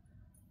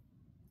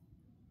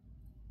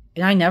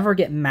 And I never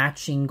get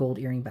matching gold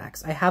earring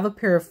backs. I have a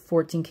pair of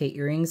 14K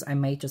earrings. I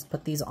might just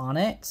put these on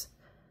it.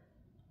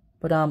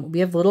 But we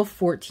have little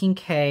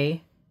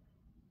 14K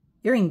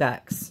earring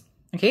backs.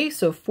 Okay,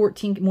 so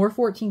more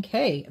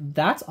 14K.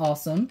 That's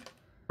awesome.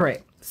 All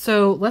right,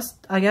 so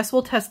I guess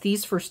we'll test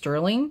these for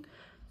sterling.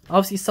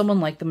 Obviously, someone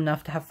liked them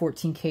enough to have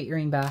 14K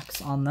earring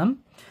backs on them.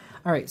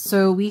 All right,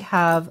 so we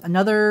have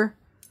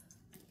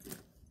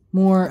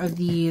more of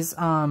these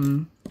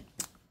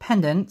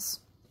pendants.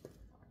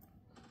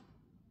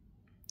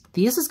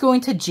 This is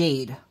going to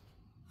jade.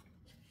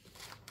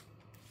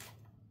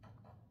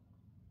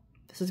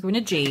 This is going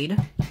to jade.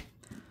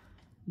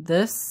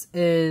 This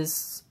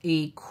is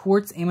a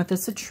quartz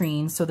amethyst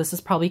citrine, so this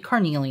is probably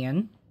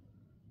carnelian.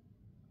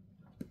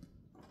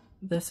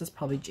 This is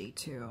probably jade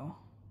too.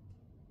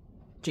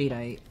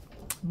 Jadeite.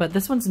 But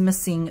this one's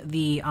missing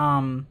the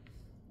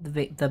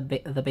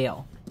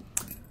bail.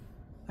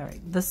 All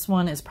right, this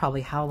one is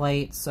probably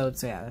howlite, so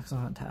it's, yeah, it's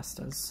going to test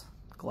as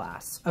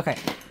glass. Okay,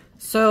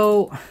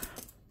 so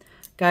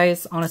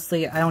guys,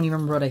 honestly, I don't even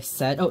remember what I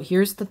said. Oh,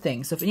 here's the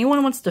thing. So if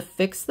anyone wants to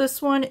fix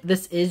this one,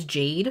 this is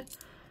jade.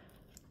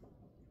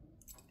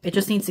 It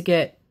just needs to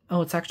get,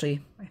 oh, it's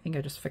actually, I think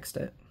I just fixed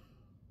it.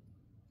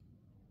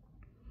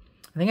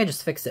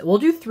 We'll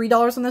do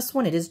 $3 on this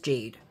one. It is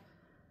jade.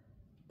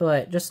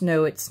 But just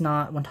know it's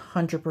not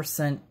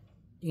 100%,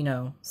 you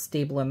know,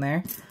 stable in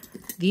there.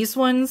 These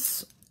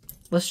ones,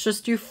 let's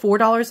just do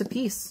 $4 a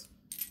piece.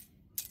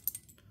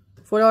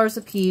 $4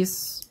 a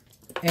piece.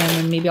 And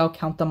then maybe I'll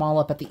count them all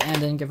up at the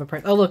end and give a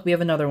price. Oh, look, we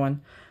have another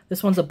one.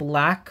 This one's a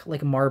black,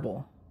 like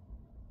marble.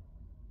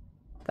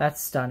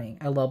 That's stunning.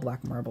 I love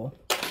black marble.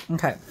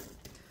 Okay.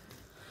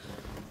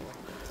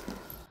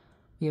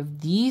 We have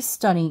these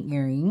stunning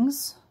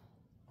earrings.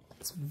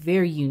 It's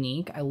very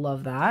unique. I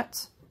love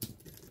that.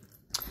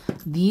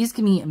 These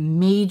give me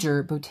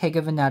major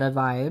Bottega Veneta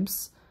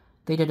vibes.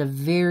 They did a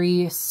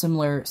very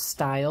similar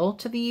style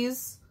to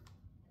these.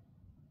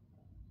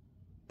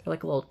 They're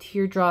like a little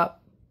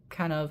teardrop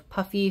kind of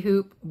puffy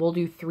hoop. We'll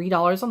do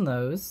 $3 on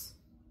those.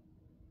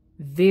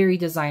 Very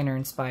designer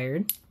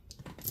inspired.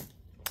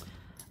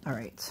 All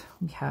right,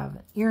 we have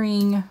an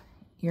earring,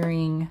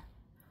 earring,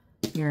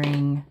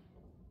 earring,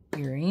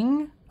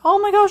 earring. Oh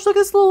my gosh, look at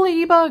this little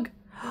ladybug.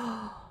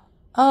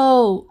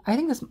 Oh, I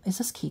think this, is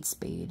this Kate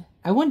Spade?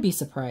 I wouldn't be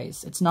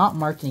surprised. It's not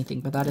marked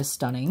anything, but that is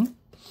stunning.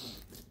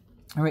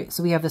 All right,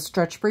 so we have the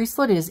stretch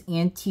bracelet. It is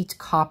antique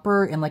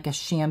copper and like a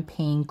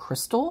champagne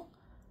crystal.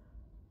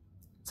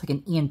 It's like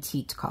an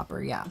antique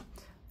copper, yeah.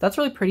 That's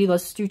really pretty.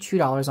 Let's do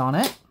 $2 on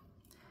it.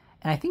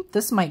 And I think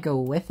this might go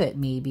with it,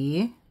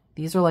 maybe.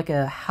 These are like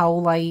a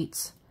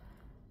howlite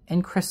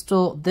and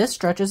crystal. This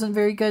stretch isn't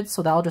very good,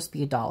 so that'll just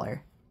be $1.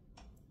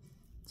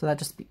 So that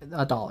just be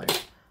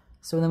 $1.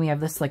 So then we have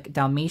this like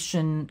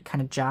Dalmatian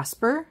kind of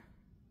jasper.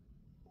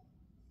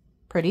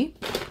 Pretty.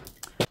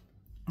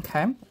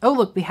 Okay. Oh,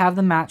 look, we have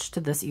the match to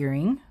this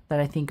earring that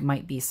I think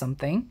might be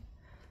something.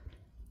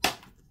 All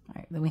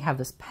right, then we have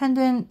this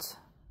pendant.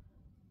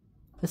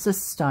 This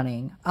is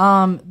stunning.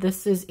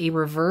 This is a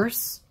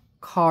reverse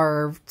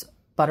carved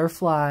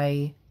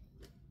butterfly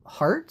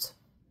heart.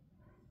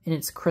 And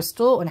it's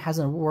crystal and it has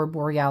an Aurora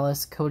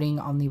Borealis coating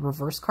on the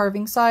reverse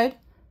carving side.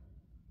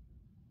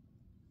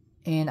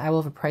 And I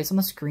will have a price on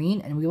the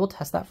screen and we will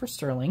test that for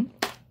sterling.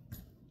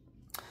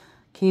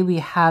 Okay, we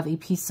have a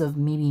piece of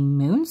maybe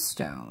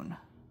moonstone.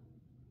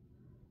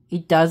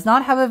 It does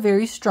not have a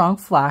very strong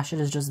flash. It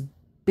is just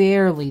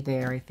barely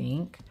there, I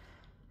think.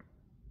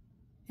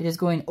 It is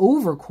going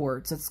over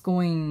quartz. It's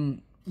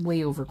going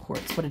way over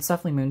quartz, but it's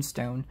definitely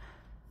moonstone.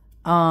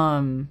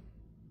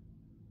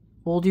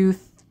 We'll do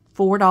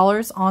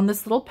 $4 on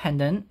this little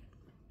pendant.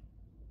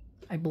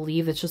 I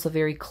believe it's just a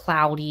very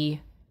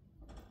cloudy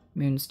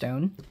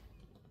moonstone.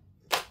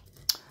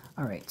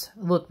 All right,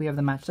 look, we have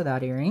the match to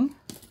that earring.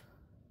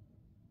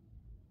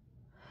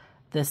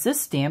 This is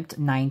stamped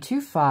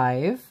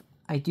 925.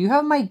 I do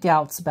have my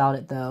doubts about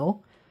it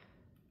though.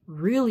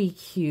 Really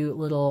cute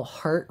little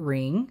heart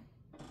ring.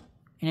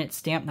 And it's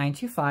stamped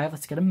 925.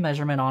 Let's get a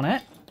measurement on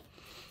it.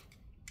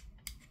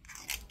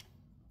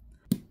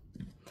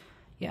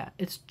 Yeah,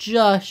 it's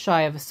just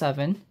shy of a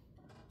 7.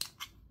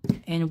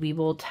 And we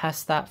will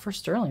test that for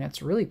sterling.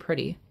 It's really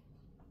pretty.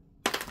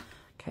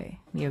 Okay,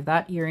 we have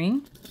that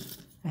earring.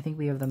 I think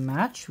we have the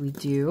match. We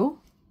do.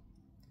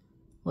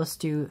 Let's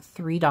do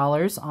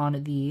 $3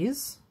 on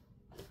these.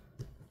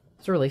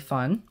 It's really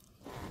fun.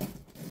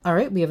 All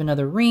right, we have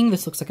another ring.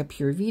 This looks like a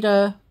Pure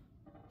Vita.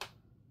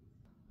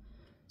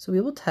 So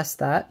we will test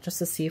that just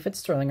to see if it's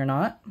sterling or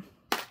not.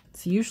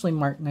 It's usually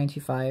marked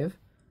 925.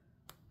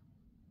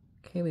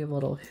 Okay, we have a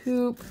little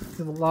hoop.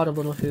 We have a lot of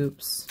little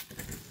hoops.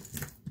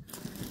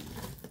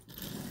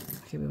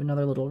 Okay, we have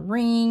another little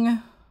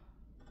ring.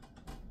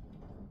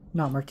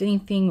 Not marked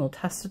anything. We'll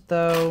test it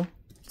though.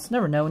 Just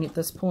never know at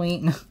this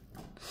point. Oh,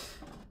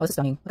 this is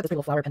stunning. Look at this pretty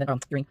little flower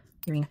pendant. Earring,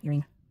 earring,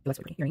 earring. That's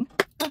pretty. Earring.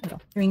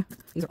 Earring.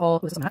 These are all,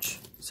 this is a match.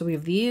 So we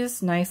have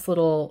these nice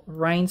little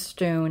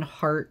rhinestone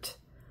heart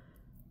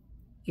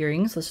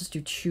earrings. Let's just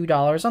do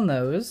 $2 on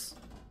those.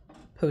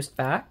 Post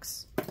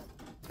backs.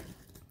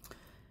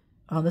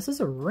 Oh, this is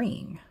a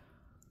ring.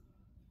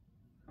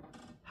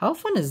 How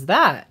fun is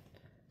that?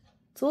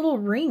 It's a little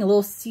ring, a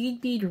little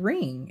seed bead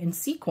ring in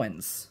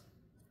sequins.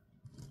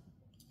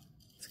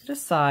 Let's get a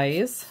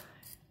size.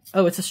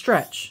 Oh, it's a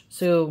stretch.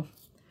 So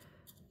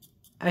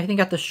I think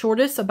at the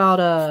shortest about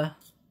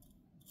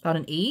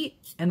an 8,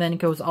 and then it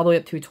goes all the way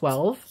up to a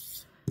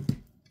 12.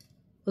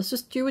 Let's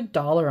just do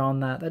 $1 on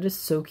that. That is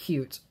so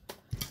cute.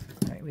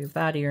 All right, we have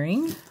that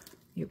earring.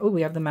 Oh,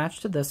 we have the match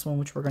to this one,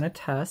 which we're going to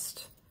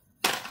test.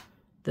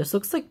 This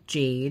looks like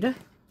jade.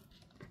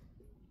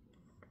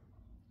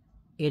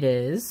 It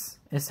is.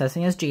 It's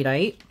testing as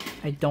jadeite.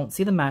 I don't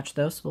see the match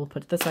though, so we'll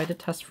put it aside to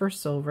test for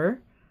silver.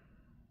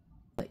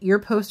 The ear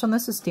post on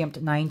this is stamped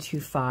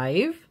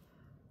 925.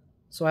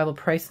 So I have a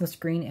price on the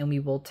screen and we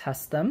will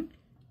test them.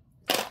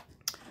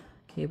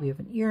 Okay, we have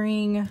an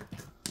earring,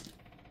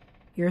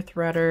 ear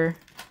threader,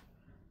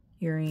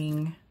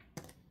 earring.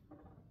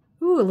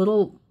 Ooh, a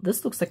little,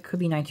 this looks like could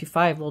be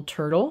 925, little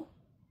turtle.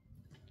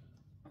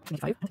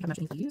 25, I think I matched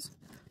any of these.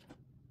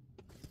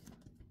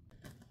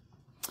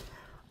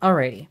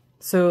 Alrighty,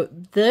 so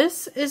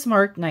this is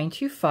marked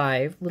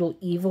 925, little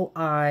evil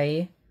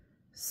eye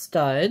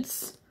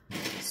studs.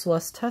 So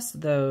let's test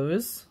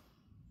those.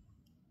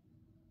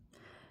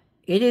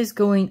 It is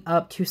going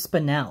up to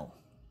spinel.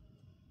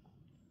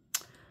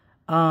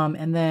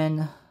 And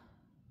then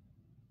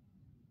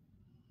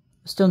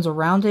the stones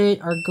around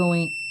it are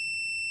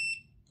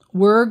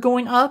were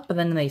going up, but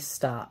then they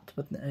stopped,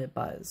 but it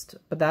buzzed.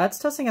 But that's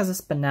testing as a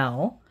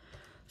spinel,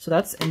 so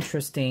that's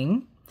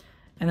interesting.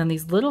 And then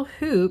these little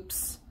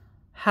hoops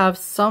have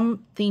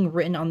something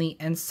written on the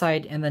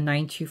inside in the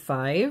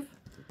 925.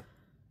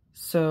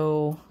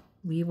 So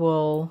we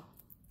will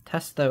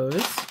test those.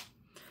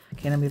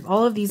 Okay, and then we have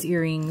all of these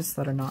earrings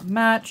that are not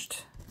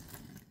matched.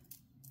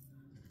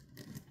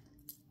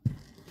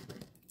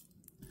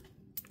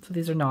 So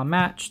these are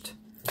non-matched.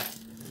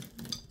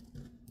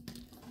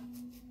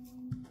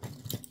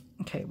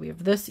 Okay, we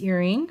have this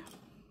earring.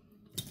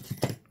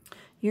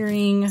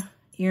 Earring,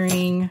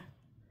 earring,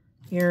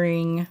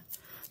 earring.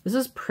 This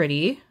is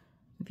pretty.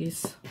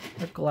 These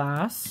are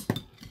glass.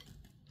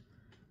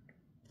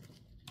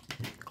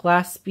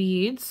 Glass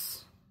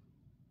beads.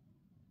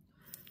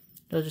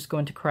 They'll just go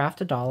into craft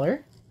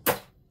 $1. We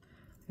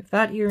have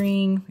that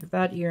earring, we have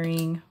that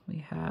earring,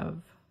 we have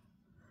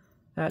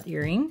that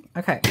earring.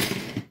 Okay.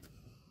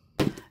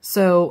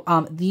 So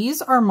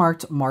these are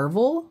marked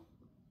Marvel.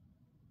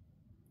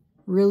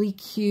 Really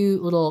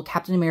cute little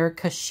Captain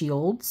America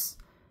shields.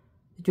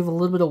 They do have a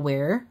little bit of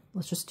wear.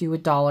 Let's just do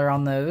 $1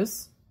 on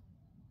those.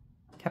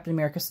 Captain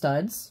America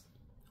studs.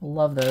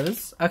 Love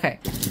those. Okay,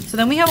 so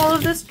then we have all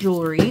of this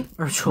jewelry.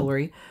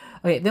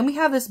 Okay, then we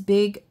have this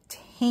big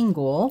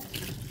tangle.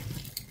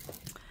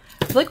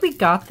 I feel like we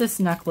got this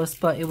necklace,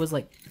 but it was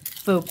like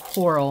faux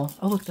coral.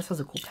 Oh, look, this has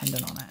a cool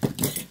pendant on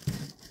it.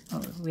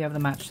 Oh, we have the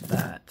match to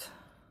that.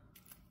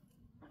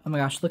 Oh my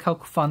gosh, look how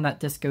fun that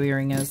disco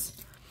earring is.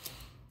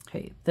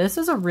 Okay, this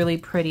is a really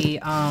pretty,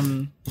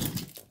 oh,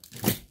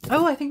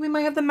 I think we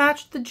might have the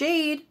match to the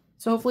jade.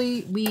 So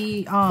hopefully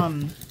we,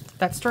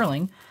 that's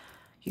sterling.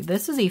 Okay,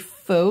 this is a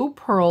faux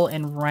pearl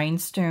and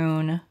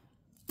rhinestone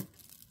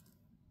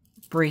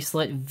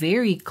bracelet.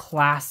 Very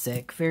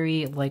classic,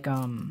 very like,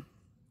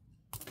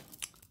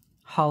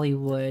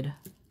 Hollywood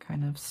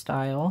kind of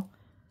style.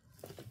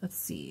 Let's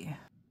see.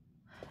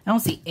 I don't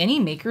see any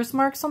maker's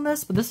marks on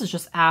this, but this is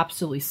just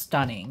absolutely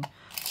stunning.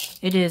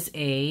 It is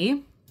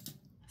a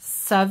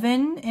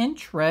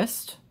 7-inch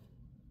wrist.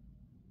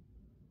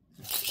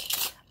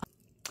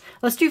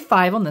 Let's do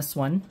 5 on this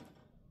one.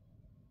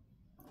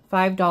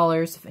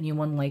 $5 if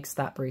anyone likes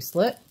that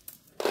bracelet.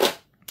 All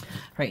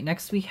right,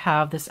 next we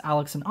have this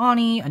Alex and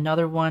Ani,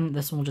 another one.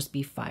 This one will just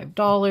be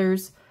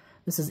 $5.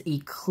 This is a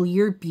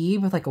clear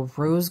bead with like a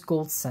rose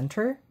gold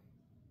center.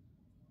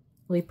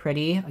 Really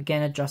pretty.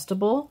 Again,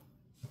 adjustable.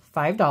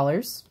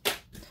 $5.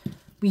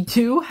 We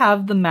do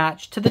have the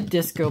match to the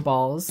disco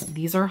balls.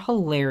 These are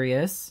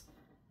hilarious.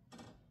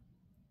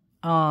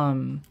 We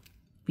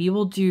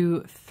will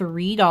do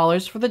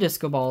 $3 for the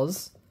disco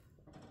balls.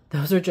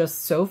 Those are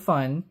just so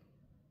fun.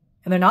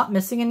 And they're not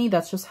missing any.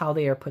 That's just how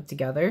they are put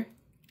together.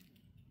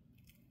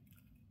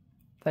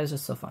 That is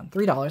just so fun.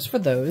 $3 for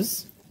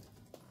those.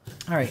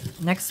 All right,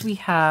 next we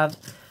have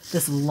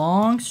this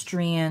long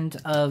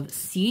strand of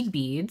seed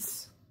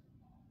beads.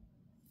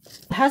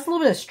 It has a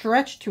little bit of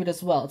stretch to it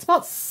as well. It's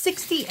about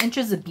 60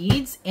 inches of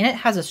beads and it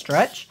has a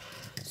stretch.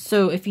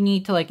 So if you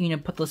need to, like, you know,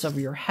 put this over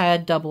your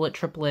head, double it,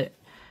 triple it,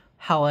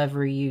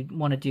 however you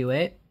want to do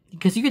it,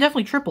 because you could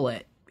definitely triple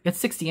it. It's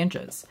 60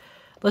 inches.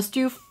 Let's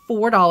do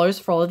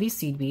 $4 for all of these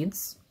seed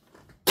beads.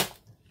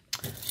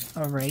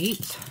 All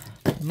right.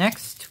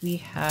 Next we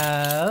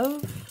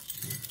have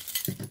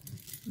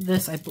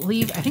this, I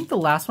think the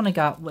last one I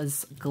got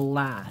was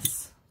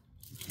glass.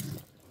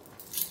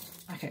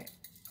 Okay.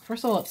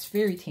 First of all, it's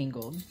very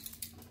tangled.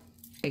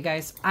 Okay,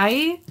 guys,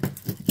 I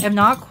am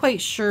not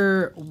quite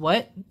sure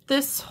what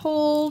this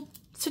whole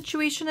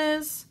situation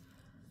is.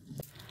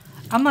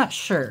 I'm not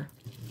sure.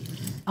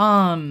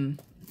 I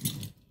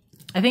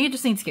think it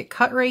just needs to get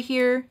cut right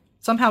here.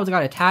 Somehow it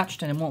got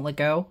attached and it won't let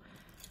go.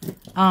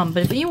 But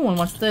if anyone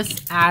wants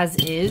this as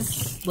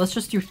is, let's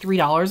just do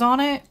 $3 on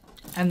it.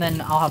 And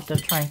then I'll have to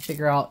try and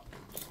figure out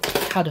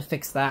how to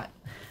fix that.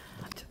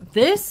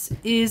 This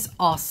is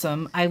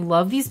awesome. I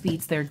love these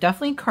beads. They're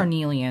definitely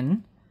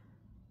carnelian.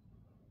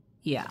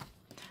 Yeah.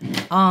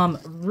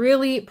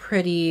 Really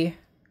pretty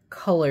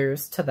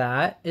colors to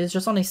that. It is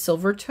just on a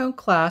silver tone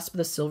clasp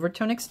with a silver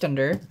tone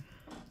extender.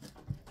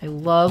 I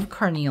love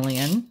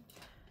carnelian.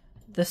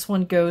 This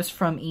one goes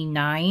from a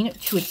 9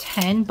 to a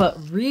 10,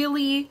 but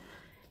really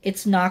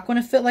it's not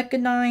going to fit like a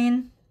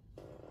 9.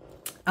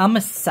 I'm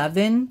a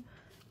 7,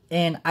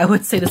 and I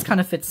would say this kind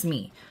of fits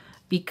me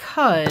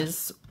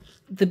because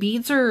the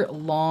beads are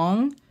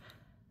long,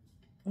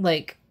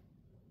 like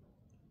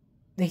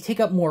they take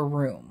up more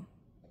room.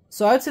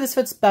 So I would say this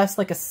fits best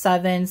like a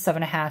 7,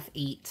 7.5,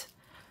 8.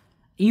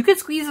 You could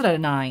squeeze it at a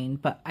 9,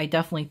 but I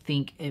definitely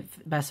think it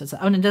best fits.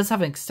 Oh, and it does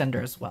have an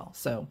extender as well.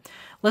 So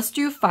let's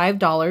do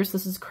 $5.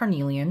 This is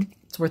carnelian.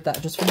 It's worth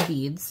that just for the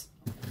beads.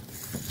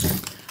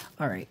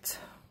 All right.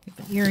 We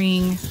have an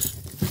earring.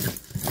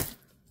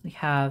 We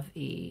have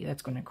a,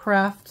 that's going to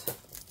craft.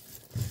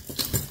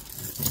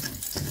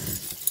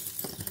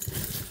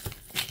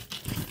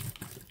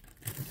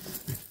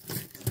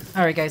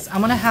 All right, guys,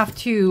 I'm going to have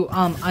to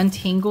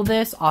untangle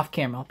this off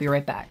camera. I'll be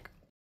right back.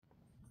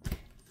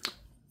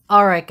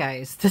 All right,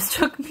 guys, this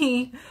took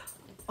me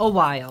a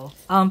while.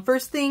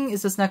 First thing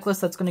is this necklace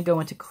that's going to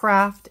go into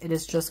craft. It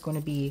is just going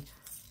to be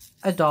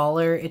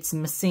 $1. It's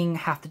missing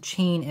half the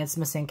chain and it's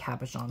missing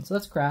cabochon. So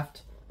that's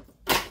craft.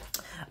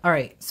 All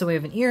right, so we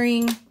have an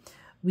earring.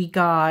 We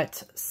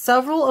got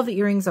several of the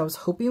earrings I was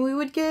hoping we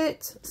would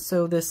get.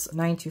 So this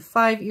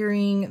 925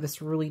 earring, this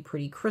really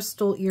pretty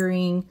crystal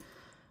earring.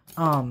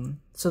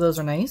 So those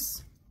are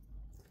nice.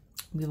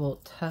 we will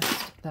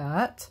test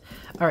that.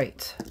 All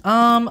right,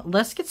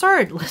 let's get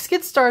started. Let's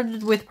get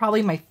started with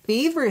probably my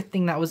favorite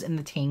thing that was in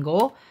the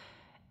tangle,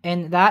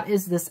 and that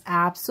is this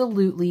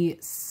absolutely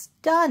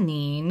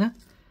stunning, I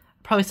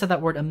probably said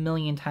that word a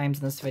million times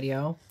in this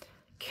video,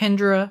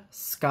 Kendra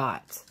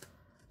Scott.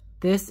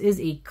 This is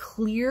a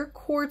clear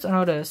quartz. I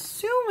would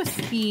assume it's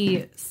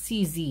the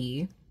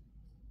CZ.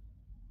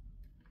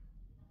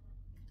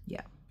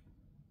 Yeah.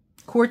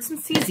 Quartz and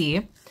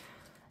CZ.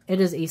 It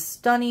is a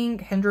stunning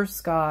Kendra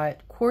Scott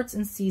quartz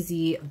and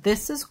CZ.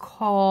 This is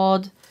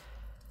called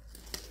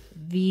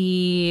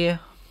the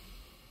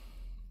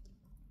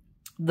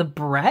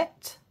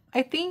Brett,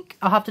 I think.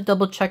 I'll have to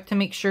double check to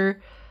make sure.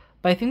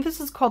 But I think this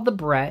is called the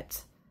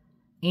Brett.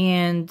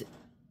 And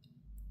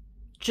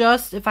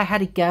just if I had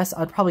to guess,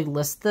 I'd probably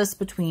list this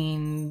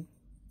between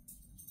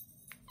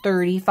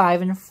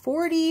 $35 and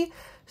 $40.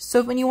 So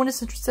if anyone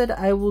is interested,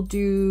 I will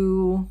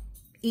do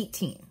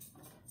 18.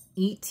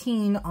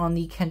 18 on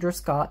the Kendra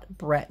Scott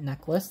Brett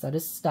necklace. That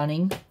is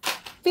stunning.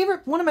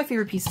 One of my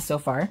favorite pieces so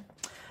far.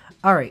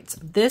 All right,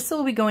 this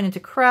will be going into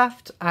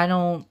craft.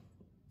 That's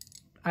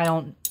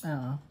craft,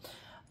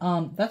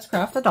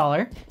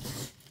 $1.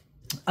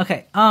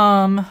 Okay,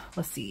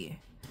 let's see.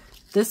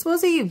 This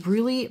was a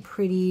really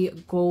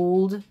pretty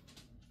gold.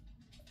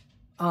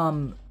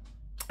 I'm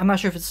not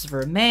sure if this is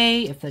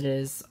vermeil, if it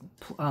is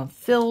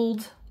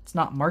filled. It's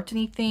not marked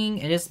anything.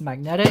 It is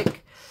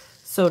magnetic.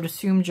 So to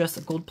assume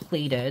just gold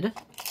plated.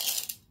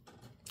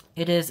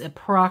 It is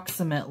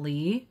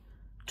approximately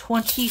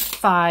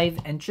 25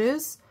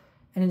 inches.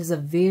 And it is a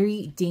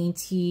very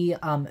dainty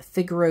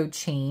Figaro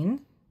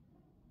chain.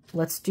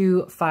 Let's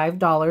do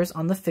 $5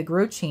 on the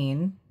Figaro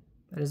chain.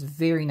 That is a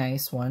very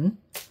nice one.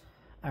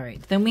 All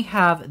right, then we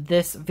have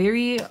this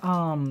very,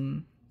 I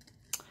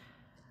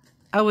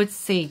would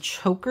say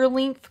choker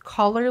length,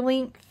 collar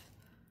length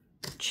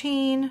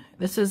chain.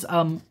 This is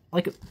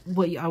like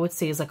what I would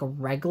say is like a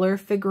regular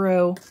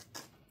Figaro.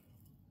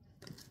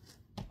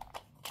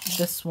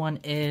 This one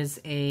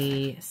is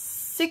a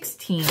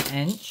 16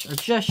 inch or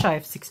just shy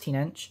of 16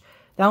 inch.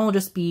 That one will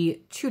just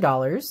be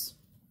 $2.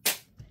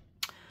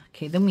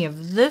 Okay, then we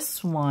have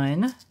this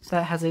one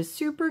that has a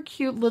super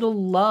cute little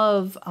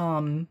love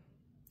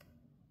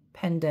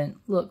pendant.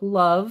 Look,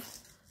 love.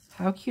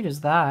 How cute is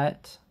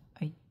that?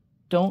 I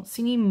don't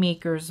see any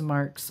maker's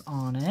marks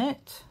on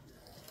it.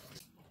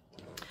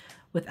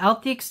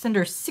 Without the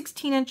extender,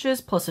 16 inches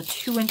plus a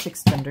 2-inch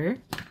extender.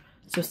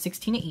 So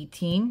 16 to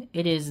 18.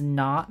 It is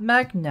not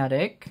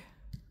magnetic.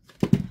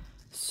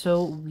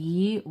 So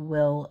we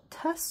will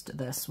test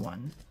this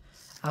one.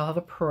 I'll have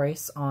a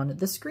price on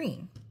the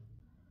screen.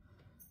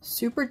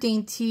 Super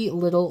dainty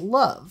little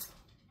love.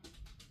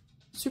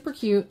 Super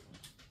cute.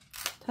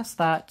 Test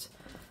that.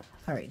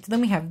 All right, so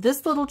then we have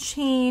this little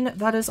chain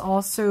that is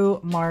also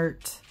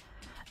marked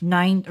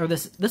 9, or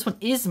this one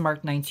is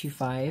marked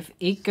 925.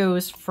 It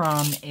goes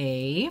from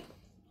a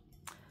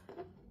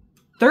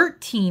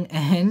 13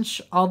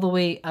 inch all the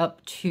way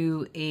up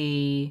to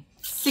a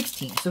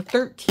 16. So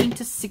 13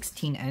 to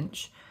 16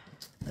 inch.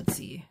 Let's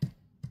see.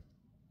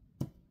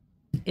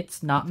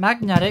 It's not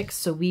magnetic,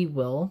 so we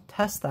will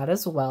test that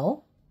as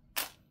well.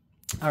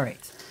 All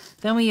right,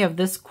 then we have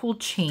this cool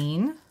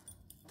chain.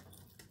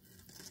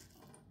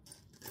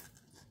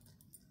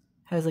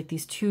 Has like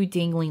these 2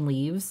 dangling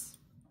leaves.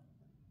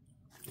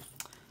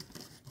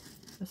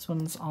 This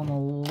one's on a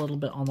little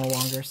bit on the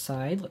longer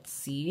side. Let's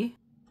see.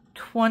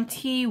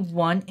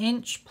 21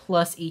 inch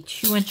plus a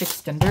 2-inch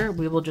extender.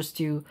 We will just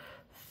do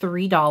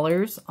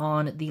 $3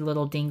 on the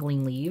little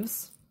dangling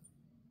leaves.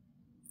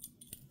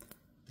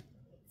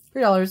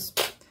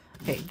 $3.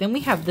 Okay, then we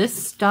have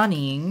this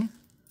stunning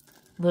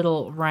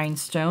little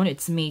rhinestone.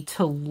 It's made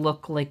to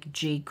look like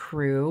J.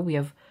 Crew. We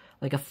have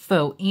like a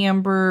faux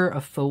amber,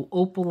 a faux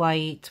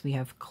opalite. We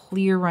have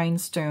clear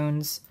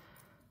rhinestones.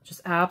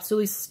 Just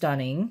absolutely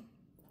stunning.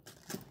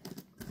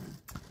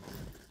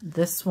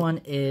 This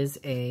one is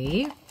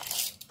a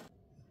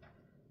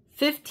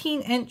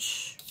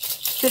 15-inch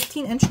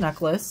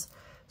necklace.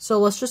 So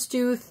let's just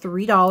do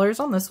 $3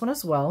 on this one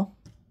as well.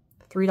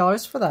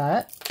 $3 for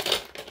that.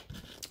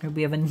 And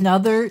we have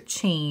another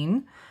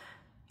chain.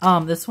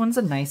 This one's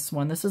a nice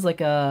one. This is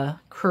like a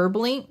curb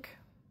link.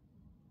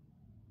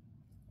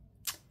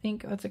 I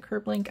think that's a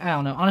curb link. I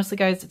don't know. Honestly,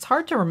 guys, it's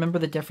hard to remember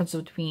the difference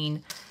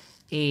between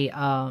a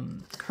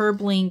curb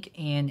link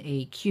and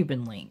a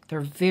Cuban link. They're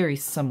very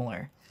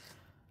similar.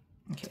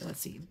 Okay, let's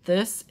see.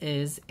 This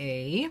is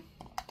a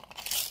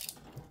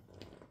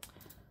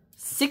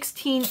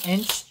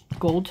 16-inch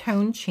gold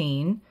tone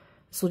chain.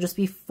 This will just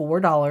be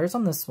 $4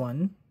 on this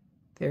one.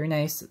 Very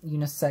nice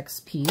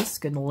unisex piece.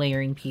 Good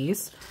layering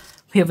piece.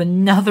 We have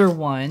another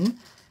one.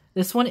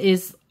 This one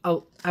is,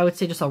 I would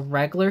say, just a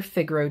regular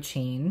Figaro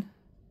chain.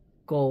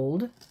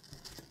 Gold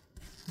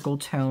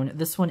tone.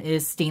 This one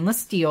is stainless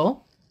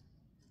steel,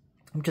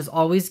 which is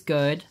always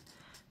good.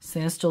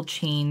 Stainless steel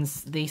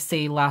chains, they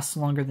say, last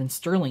longer than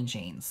sterling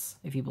chains,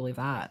 if you believe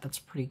that. That's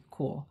pretty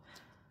cool.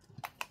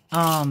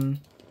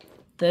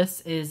 This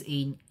is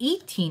an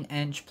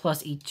 18-inch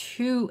plus a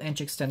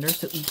 2-inch extender,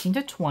 so 18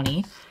 to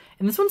 20.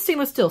 And this one's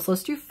stainless steel, so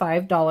let's do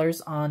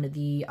 $5 on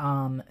the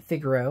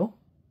Figaro.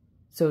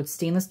 So it's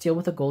stainless steel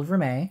with a gold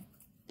vermeil.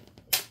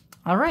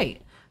 All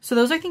right, so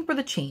those I think were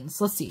the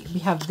chains. Let's see, we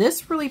have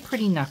this really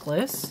pretty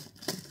necklace.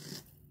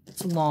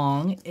 It's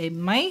long. It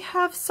might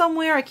have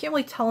somewhere, I can't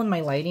really tell in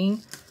my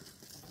lighting.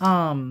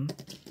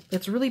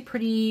 It's a really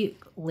pretty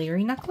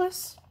Larry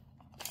necklace.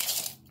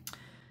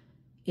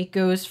 It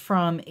goes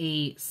from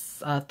a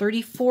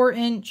 34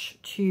 inch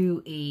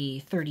to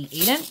a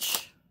 38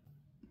 inch.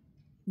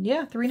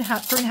 Yeah,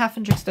 3.5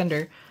 inch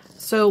extender.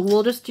 So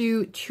we'll just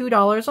do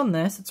 $2 on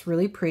this. It's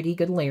really pretty,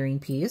 good layering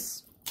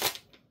piece.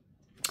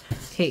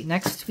 Okay,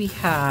 next we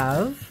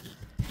have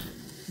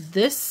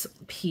this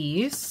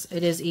piece.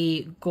 It is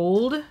a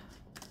gold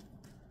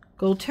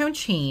tone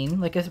chain,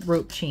 like a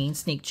rope chain,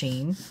 snake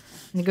chain.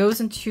 And it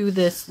goes into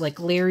this like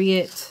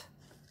lariat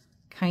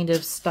kind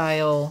of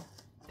style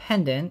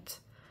pendant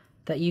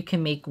that you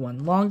can make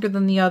one longer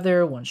than the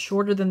other, one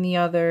shorter than the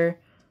other.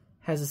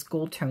 Has this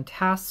gold tone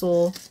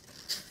tassel.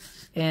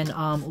 And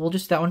we'll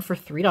just do that one for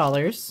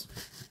 $3.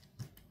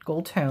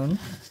 Gold tone.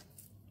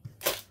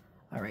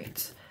 All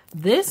right.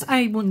 This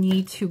I will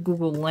need to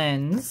Google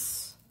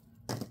Lens.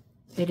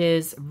 It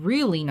is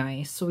really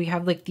nice. So we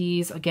have like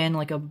these, again,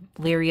 like a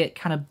lariat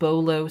kind of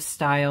bolo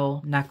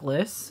style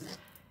necklace.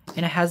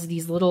 And it has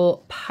these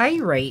little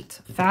pyrite,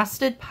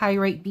 faceted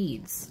pyrite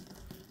beads.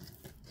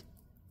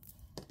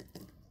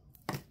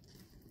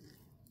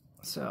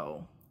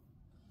 So,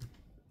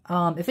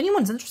 if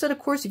anyone's interested, of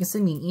course, you can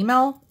send me an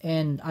email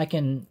and I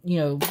can, you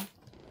know,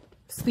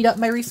 speed up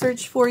my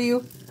research for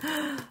you.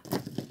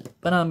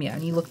 But, yeah, I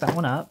need to look that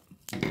one up.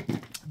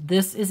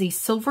 This is a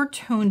silver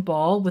tone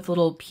ball with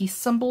little peace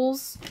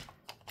symbols.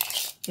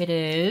 It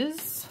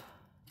is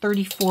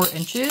 34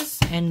 inches,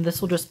 and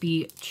this will just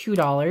be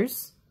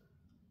 $2.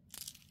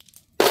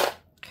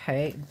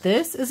 Okay,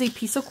 this is a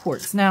piece of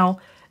quartz. Now,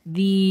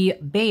 the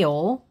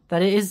bale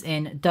that it is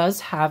in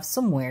does have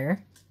some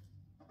wear.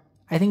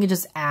 I think it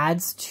just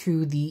adds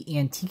to the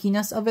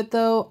antiquiness of it,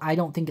 though. I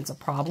don't think it's a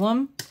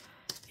problem.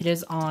 It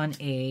is on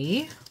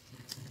a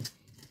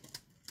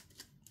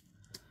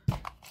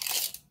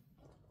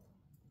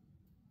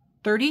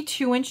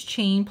 32-inch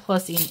chain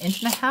plus an 1.5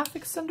 inch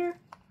extender.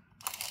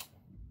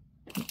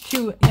 An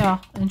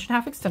 1.5 inch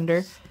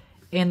extender.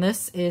 And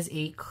this is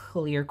a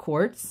clear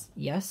quartz.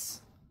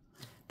 Yes,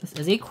 this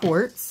is a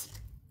quartz.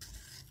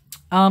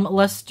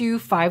 Let's do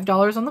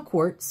 $5 on the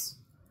quartz.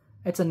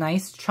 It's a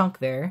nice chunk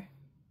there.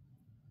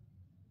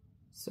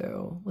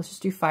 So let's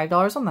just do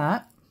 $5 on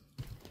that.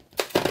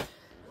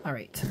 All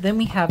right, then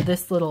we have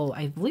this little,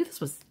 I believe this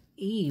was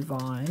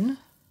Avon.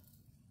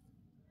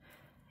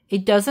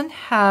 It doesn't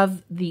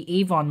have the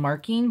Avon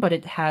marking, but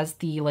it has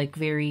the like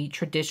very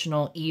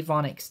traditional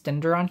Avon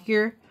extender on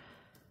here.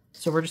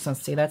 So we're just gonna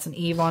say that's an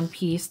Avon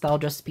piece. That'll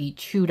just be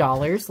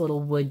 $2,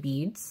 little wood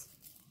beads.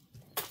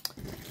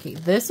 Okay,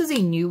 this is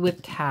a new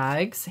with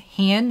tags,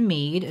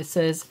 handmade. It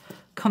says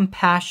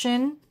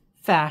compassion,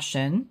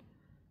 fashion,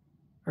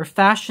 or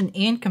fashion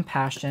and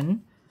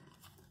compassion.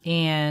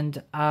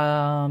 And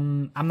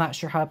I'm not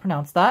sure how to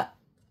pronounce that,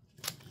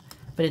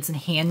 but it's a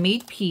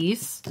handmade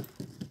piece.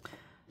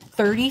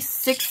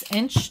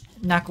 36-inch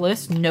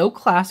necklace, no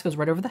clasp, goes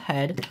right over the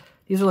head.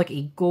 These are like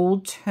a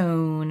gold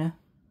tone,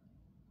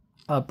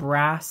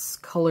 brass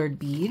colored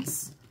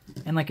beads,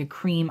 and like a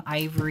cream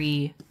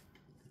ivory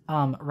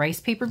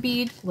rice paper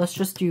bead. Let's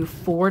just do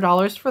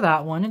 $4 for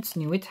that one. It's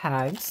new with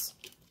tags.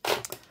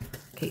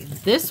 Okay,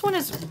 this one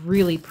is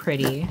really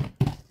pretty.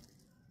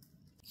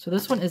 So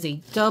this one is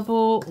a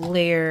double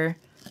layer,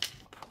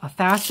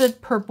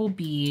 faceted purple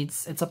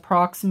beads. It's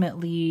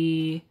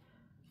approximately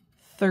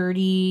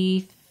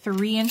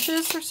 33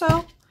 inches or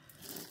so.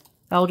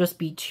 That'll just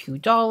be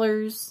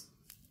 $2.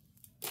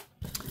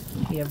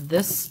 We have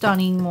this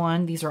stunning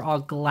one. These are all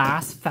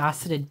glass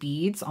faceted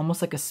beads,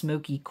 almost like a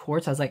smoky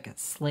quartz. Has like a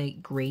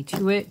slate gray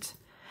to it.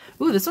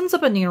 Ooh, this one's a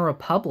Banana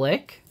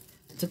Republic.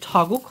 It's a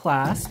toggle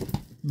clasp,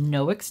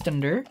 no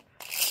extender.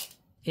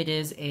 It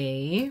is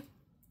a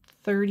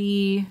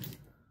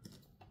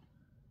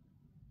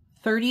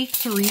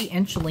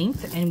 33-inch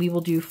length, and we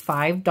will do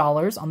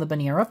 $5 on the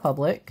Banana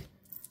Republic.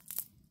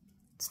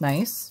 It's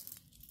nice.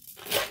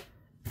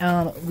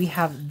 We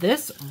have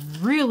this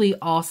really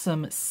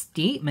awesome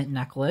statement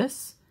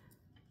necklace.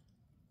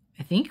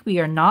 I think we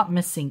are not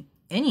missing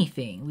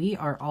anything. We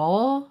are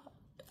all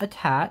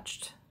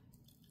attached.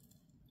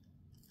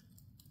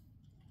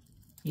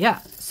 Yeah,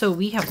 so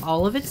we have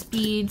all of its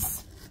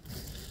beads.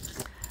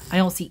 I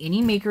don't see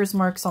any maker's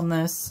marks on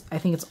this. I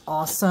think it's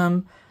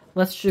awesome.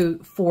 Let's do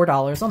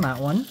 $4 on that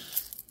one.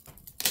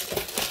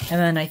 And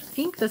then I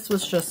think this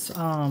was just,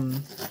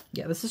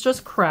 yeah, this is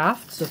just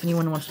craft. So if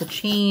anyone wants the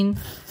chain,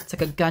 it's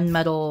like a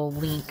gunmetal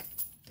link.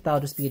 That'll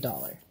just be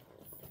 $1.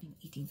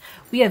 18.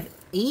 We have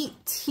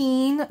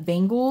 18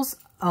 bangles,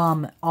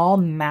 all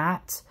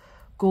matte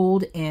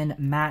gold and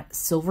matte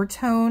silver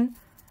tone.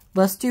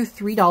 Let's do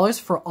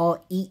 $3 for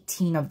all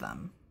 18 of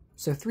them.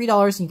 So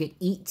 $3 and you get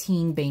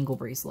 18 bangle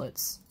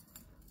bracelets.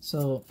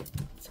 So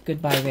it's a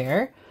good buy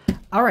there.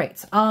 All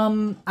right,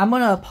 I'm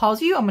gonna pause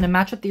you. I'm gonna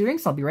match up the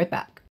earrings. I'll be right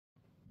back.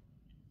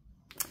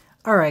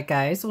 All right,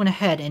 guys, I went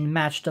ahead and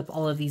matched up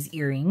all of these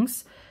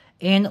earrings,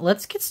 and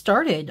let's get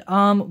started.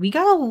 We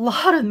got a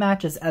lot of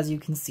matches, as you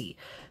can see.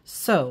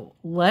 So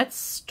let's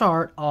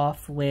start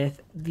off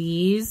with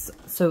these.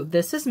 So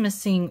this is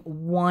missing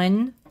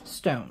one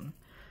stone,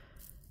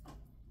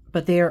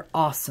 but they are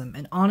awesome.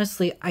 And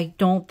honestly, I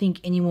don't think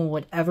anyone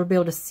would ever be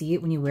able to see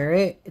it when you wear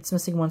it. It's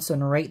missing one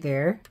stone right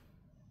there.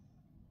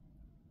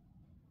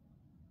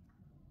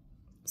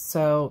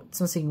 So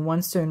it's missing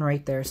one stone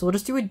right there. So we'll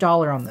just do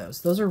 $1 on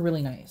those. Those are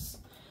really nice.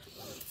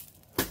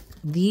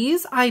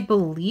 These, I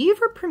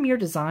believe, are Premier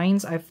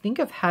Designs. I think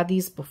I've had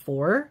these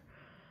before.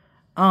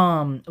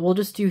 We'll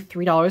just do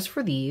 $3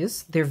 for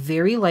these. They're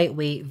very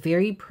lightweight,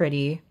 very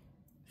pretty,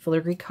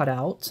 filigree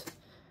cutout.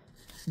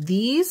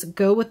 These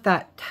go with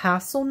that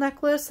tassel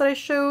necklace that I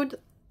showed.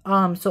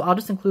 So I'll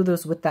just include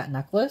those with that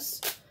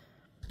necklace.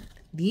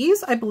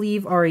 These, I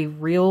believe, are a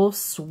real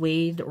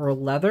suede or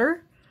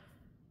leather.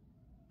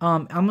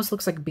 Almost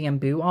looks like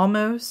bamboo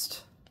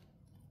almost.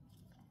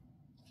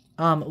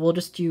 We'll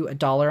just do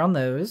 $1 on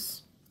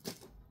those.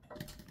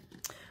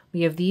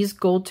 We have these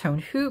gold tone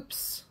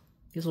hoops.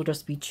 These will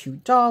just be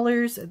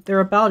 $2. They're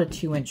about a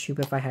 2-inch hoop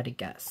if I had to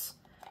guess.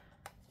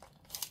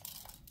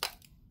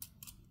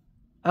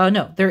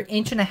 No, they're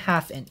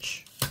 1.5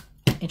 inch.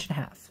 1.5 inch.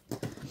 All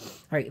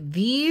right,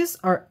 these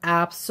are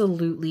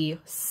absolutely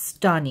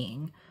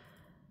stunning.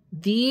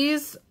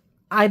 These,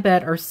 I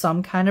bet, are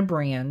some kind of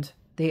brand.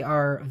 They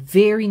are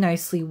very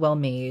nicely well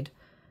made.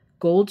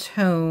 Gold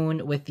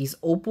tone with these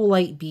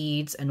opalite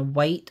beads and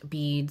white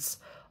beads,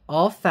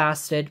 all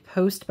faceted,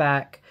 post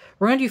back.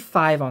 We're going to do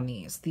 5 on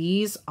these.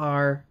 These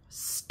are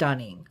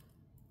stunning.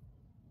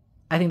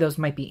 I think those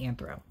might be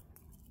anthro.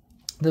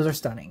 Those are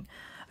stunning.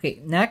 Okay,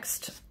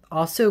 next,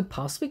 also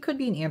possibly could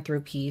be an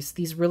anthro piece.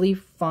 These really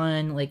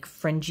fun, like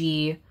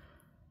fringy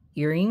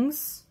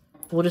earrings.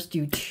 We'll just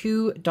do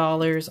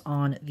 $2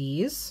 on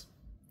these.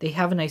 They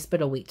have a nice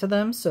bit of weight to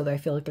them, so I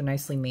feel like they're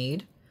nicely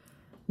made.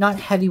 Not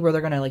heavy where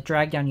they're going to like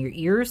drag down your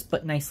ears,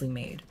 but nicely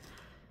made.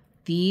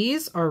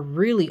 These are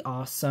really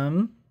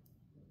awesome.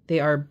 They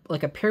are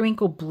like a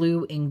periwinkle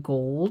blue and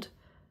gold.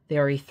 They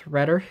are a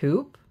threader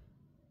hoop.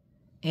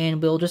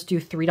 And we'll just do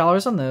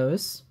 $3 on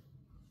those.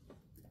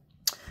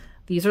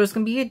 These are just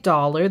going to be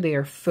 $1. They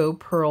are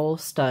faux pearl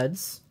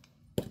studs.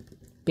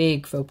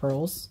 Big faux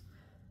pearls.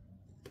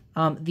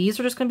 These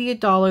are just going to be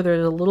 $1.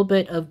 There's a little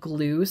bit of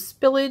glue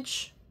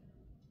spillage.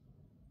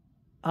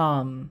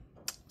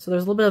 So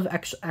there's a little bit of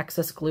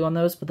excess glue on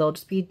those, but they'll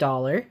just be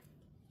 $1.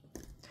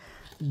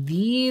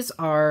 These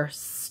are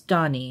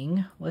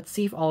stunning. Let's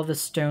see if all of the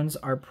stones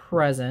are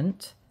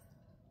present.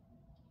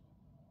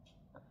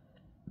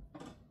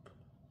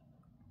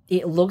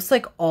 It looks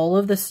like all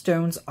of the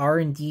stones are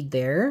indeed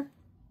there.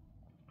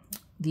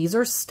 These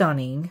are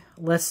stunning.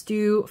 Let's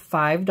do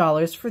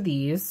 $5 for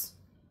these.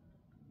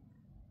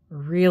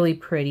 Really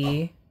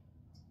pretty.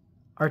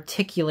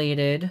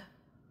 Articulated.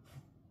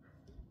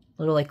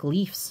 Little like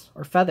leaves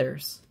or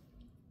feathers.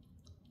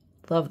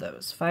 Love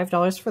those.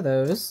 $5 for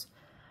those.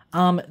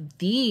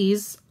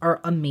 These are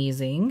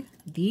amazing.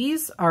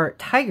 These are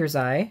Tiger's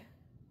Eye.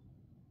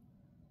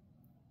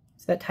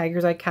 Is that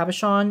Tiger's Eye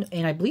cabochon?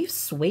 And I believe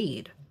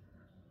suede.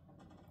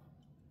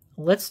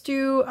 Let's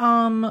do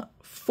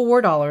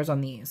 $4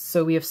 on these.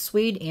 So we have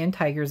suede and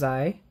Tiger's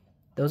Eye.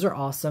 Those are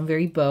awesome.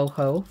 Very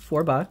boho.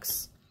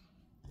 $4.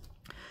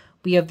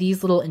 We have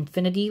these little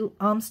infinity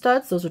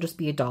studs. Those will just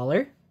be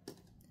 $1.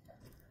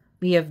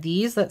 We have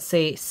these that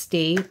say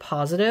stay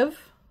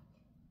positive.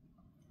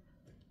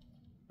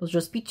 Those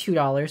just be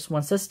 $2.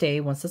 One says stay,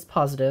 one says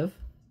positive.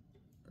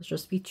 Those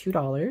just be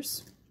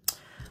 $2.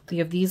 We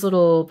have these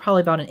little,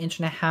 probably about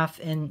 1.5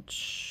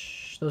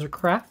 inch. Those are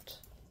craft.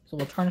 So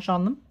we'll tarnish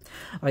on them.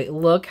 All right,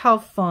 look how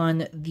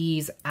fun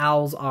these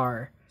owls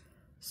are.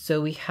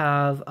 So we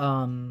have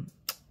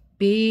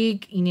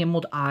big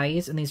enameled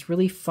eyes and these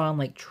really fun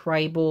like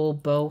tribal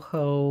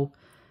boho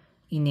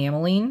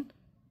enameling.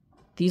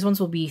 These ones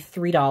will be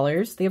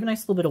 $3. They have a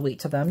nice little bit of weight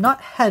to them.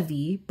 Not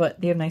heavy, but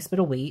they have a nice bit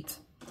of weight.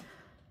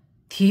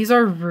 These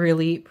are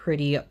really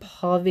pretty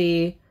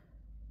pave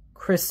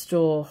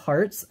crystal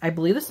hearts. I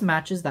believe this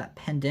matches that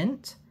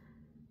pendant.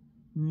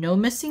 No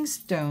missing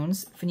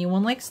stones. If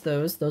anyone likes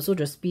those will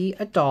just be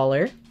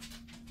 $1.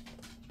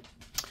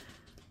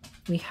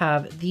 We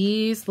have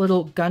these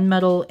little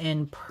gunmetal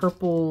and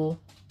purple,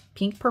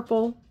 pink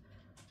purple.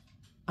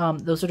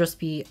 Those will just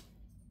be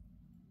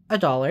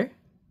 $1.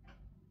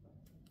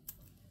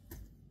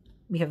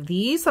 We have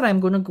these that I'm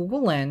going to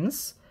Google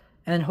Lens,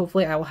 and then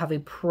hopefully I will have a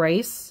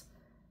price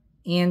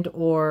and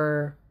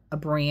or a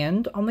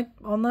brand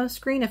on the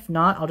screen. If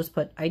not, I'll just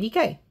put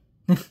IDK.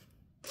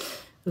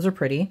 Those are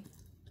pretty.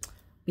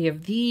 We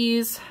have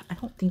these. I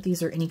don't think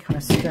these are any kind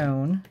of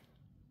stone.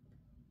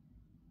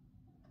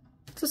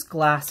 It's just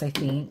glass, I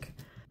think.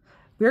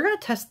 We're going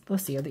to test,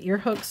 let's see, are the ear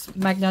hooks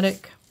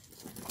magnetic?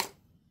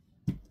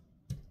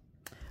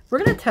 We're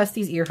going to test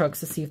these ear hooks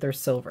to see if they're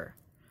silver.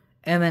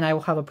 And then I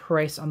will have a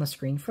price on the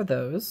screen for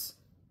those.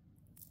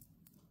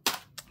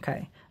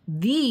 Okay.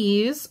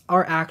 These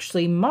are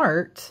actually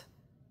marked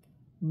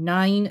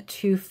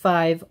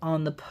 $9.25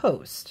 on the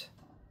post.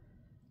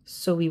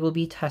 So we will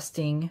be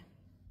testing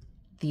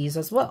these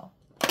as well.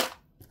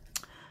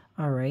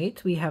 All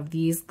right, we have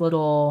these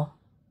little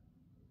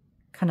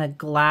kind of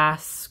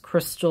glass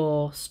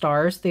crystal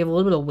stars. They have a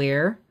little bit of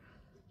wear.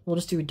 We'll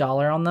just do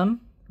 $1 on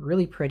them.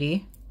 Really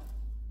pretty.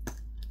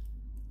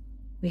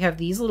 We have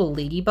these little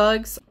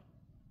ladybugs.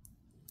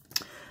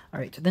 All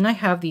right, then I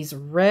have these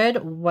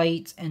red,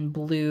 white, and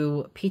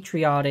blue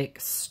patriotic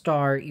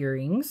star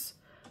earrings.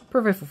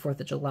 Perfect for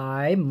 4th of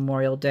July,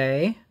 Memorial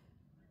Day.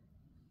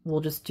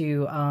 We'll just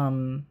do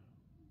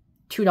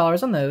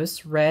 $2 on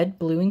those, red,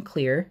 blue, and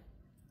clear.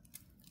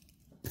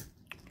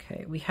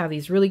 Okay, we have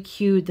these really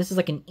cute, this is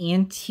like an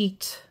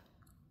antiqued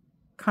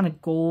kind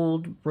of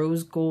gold,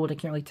 rose gold, I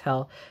can't really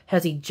tell. It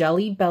has a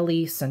jelly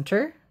belly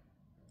center,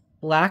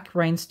 black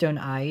rhinestone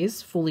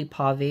eyes, fully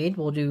paved.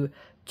 We'll do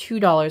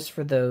 $2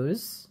 for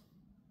those.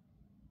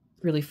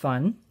 Really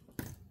fun.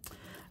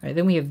 All right,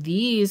 then we have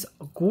these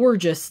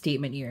gorgeous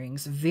statement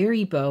earrings,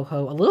 very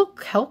boho, a little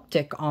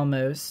Celtic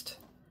almost.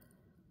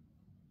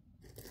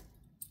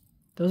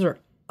 Those are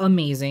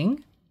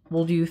amazing.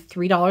 We'll do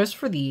 $3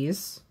 for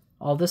these.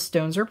 All the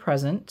stones are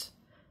present.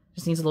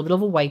 Just needs a little bit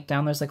of a wipe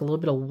down. There's like a little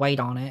bit of white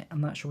on it. I'm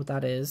not sure what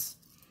that is.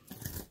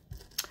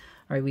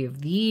 All right, we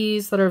have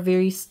these that are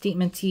very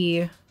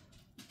statementy,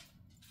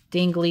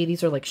 dangly.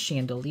 These are like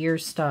chandelier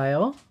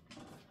style.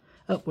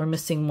 Oh, we're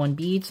missing one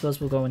bead, so those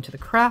will go into the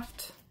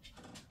craft.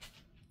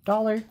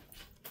 $1.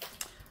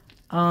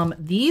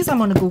 These I'm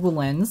going to Google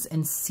Lens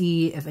and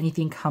see if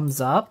anything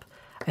comes up.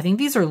 I think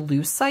these are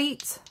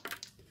lucite,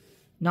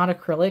 not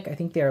acrylic. I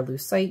think they are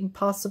lucite,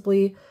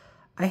 possibly.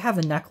 I have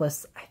a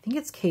necklace, I think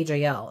it's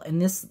KJL,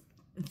 and this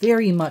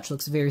very much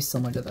looks very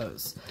similar to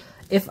those.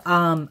 If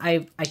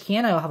I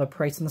can, I'll have a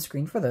price on the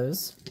screen for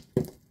those.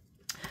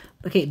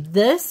 Okay,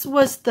 this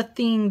was the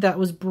thing that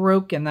was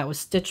broken, that was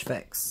Stitch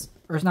Fix.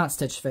 Or not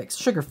Stitch Fix,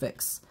 Sugar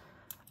Fix.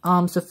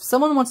 So if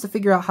someone wants to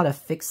figure out how to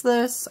fix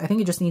this, I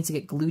think it just needs to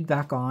get glued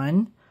back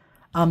on.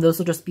 Those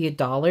will just be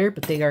 $1,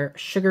 but they are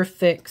Sugar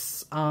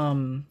Fix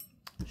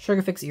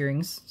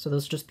earrings. So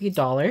those will just be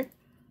 $1.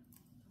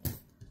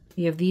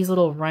 We have these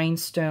little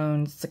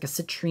rhinestones. It's like a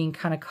citrine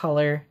kind of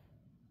color.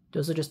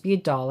 Those will just be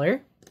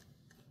 $1.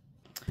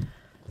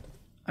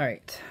 All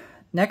right.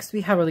 Next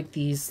we have like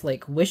these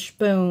like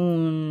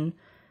wishbone,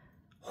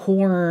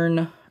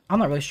 horn. I'm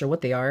not really sure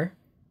what they are.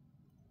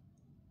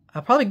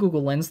 I'll probably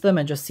Google Lens them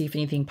and just see if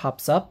anything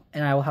pops up,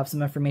 and I will have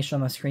some information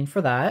on the screen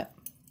for that.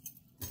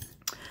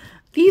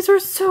 These are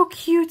so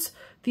cute.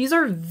 These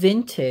are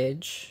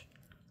vintage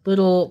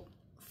little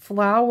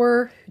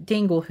flower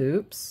dangle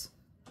hoops.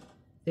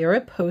 They are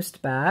a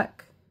post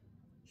back.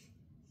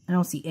 I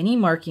don't see any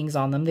markings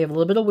on them. They have a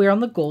little bit of wear on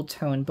the gold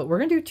tone, but we're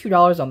going to do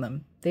 $2 on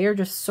them. They are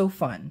just so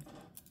fun.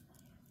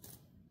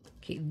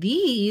 Okay,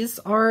 these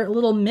are a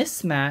little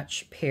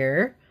mismatch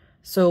pair.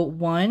 So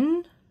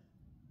one...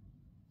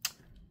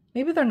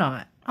 Maybe they're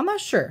not. I'm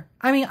not sure.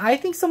 I mean, I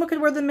think someone could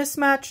wear them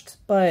mismatched,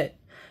 but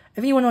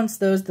if anyone wants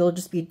those, they'll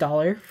just be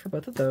 $1 for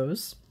both of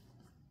those.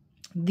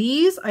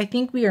 These, I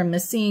think we are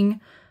missing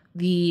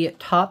the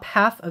top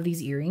half of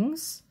these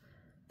earrings.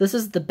 This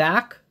is the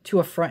back to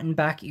a front and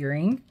back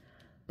earring.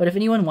 But if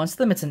anyone wants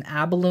them, it's an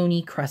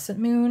abalone crescent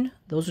moon.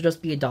 Those will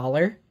just be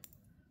 $1.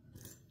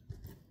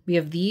 We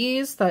have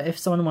these that if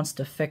someone wants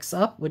to fix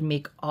up would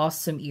make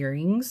awesome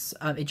earrings.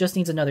 It just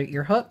needs another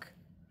ear hook.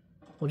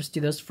 We'll just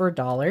do those for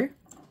 $1.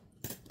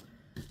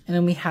 And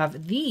then we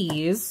have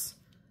these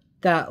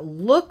that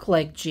look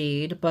like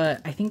jade, but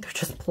I think they're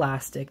just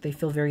plastic. They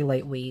feel very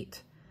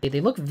lightweight.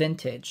 They look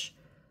vintage.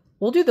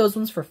 We'll do those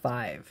ones for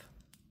 $5.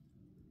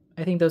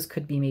 I think those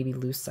could be maybe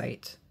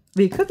lucite.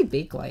 They could be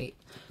Bakelite.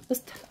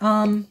 Let's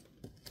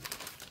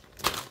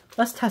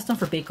test them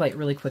for Bakelite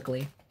really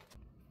quickly.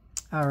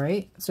 All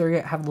right, so we're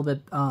gonna have a little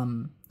bit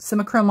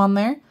Simichrome on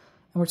there, and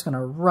we're just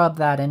gonna rub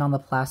that in on the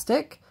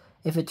plastic.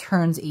 If it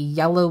turns a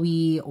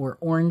yellowy or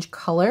orange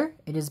color,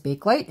 it is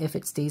Bakelite. If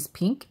it stays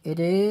pink, it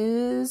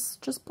is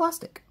just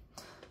plastic.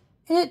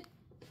 And it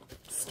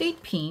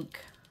stayed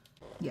pink.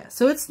 Yeah,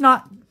 so it's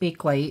not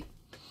Bakelite.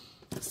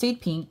 It stayed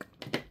pink.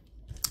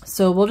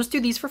 So we'll just do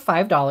these for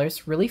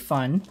 $5. Really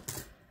fun.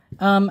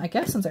 I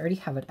guess since I already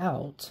have it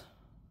out,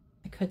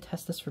 I could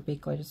test this for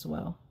Bakelite as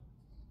well.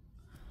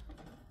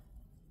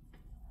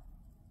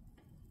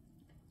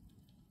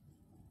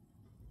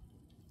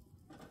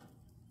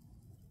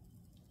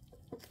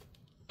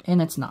 And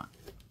it's not.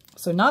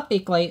 So not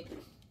Bakelite.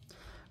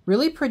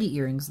 Really pretty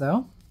earrings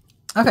though.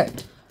 Okay.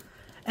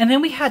 And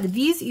then we had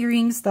these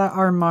earrings that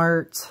are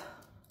marked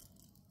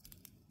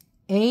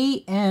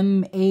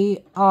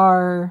AMAREE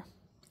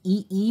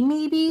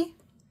maybe?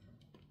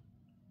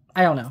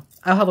 I don't know.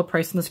 I'll have a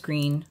price on the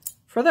screen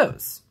for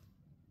those.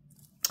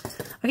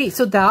 Okay,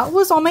 so that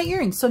was all my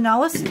earrings. So now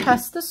let's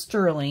test the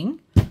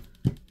sterling.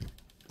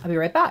 I'll be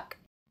right back.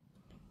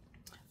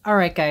 All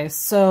right, guys.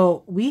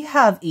 So we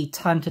have a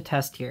ton to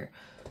test here.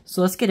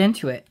 So let's get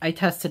into it. I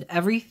tested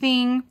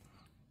everything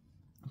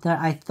that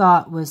I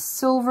thought was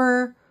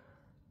silver,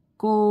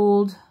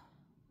 gold,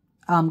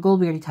 Gold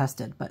we already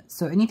tested, but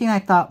so anything I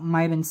thought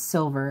might have been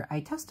silver, I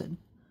tested.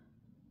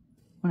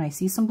 When I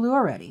see some blue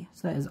already,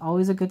 so that is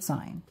always a good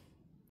sign.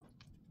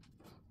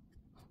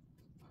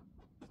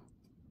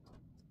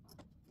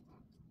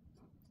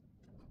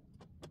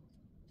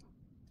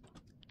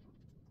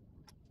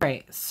 All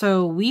right,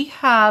 so we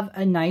have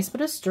a nice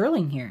bit of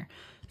sterling here.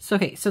 So,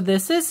 okay, so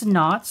this is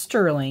not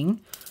sterling.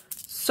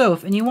 So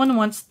if anyone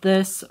wants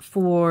this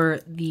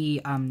for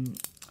the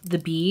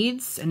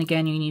beads, and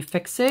again, you need to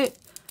fix it,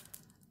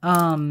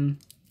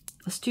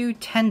 let's do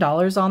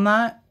 $10 on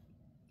that.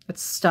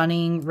 It's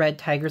stunning red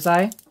tiger's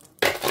eye.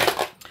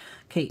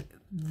 Okay,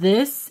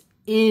 this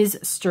is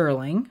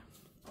sterling.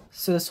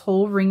 So this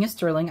whole ring is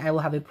sterling. I will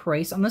have a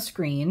price on the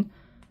screen.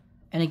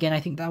 And again, I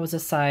think that was a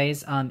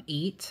size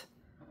 8.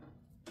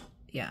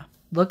 Yeah,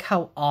 look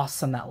how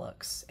awesome that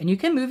looks. And you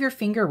can move your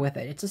finger with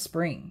it. It's a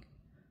spring.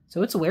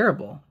 So it's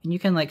wearable. And you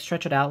can like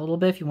stretch it out a little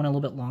bit if you want a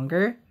little bit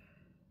longer.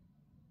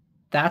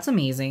 That's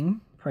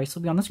amazing. Price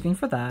will be on the screen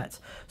for that.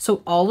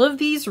 So all of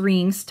these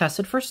rings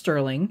tested for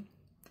sterling.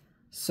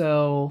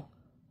 So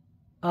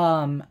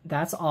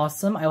that's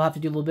awesome. I will have to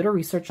do a little bit of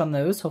research on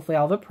those. Hopefully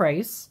I'll have a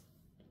price.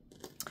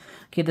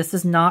 Okay, this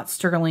is not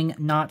sterling,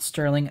 not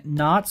sterling,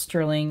 not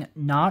sterling,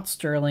 not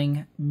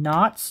sterling,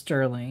 not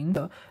sterling.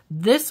 So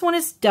this one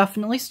is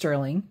definitely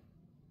sterling.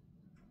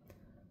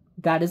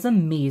 That is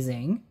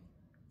amazing.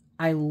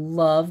 I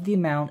love the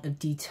amount of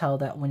detail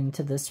that went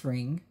into this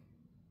ring.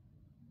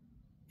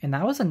 And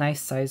that was a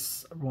nice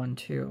size one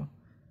too.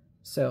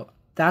 So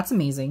that's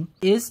amazing.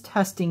 Is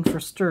testing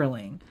for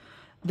sterling.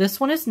 This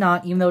one is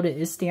not, even though it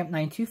is stamped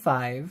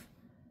 925.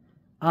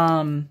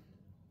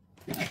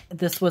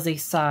 This was a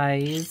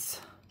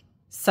size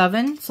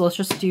 7, so let's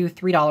just do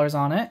 $3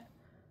 on it.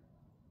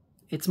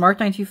 It's marked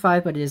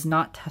 925, but it is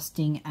not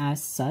testing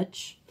as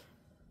such.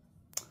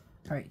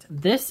 All right,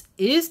 this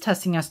is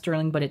testing as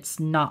sterling, but it's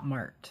not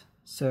marked.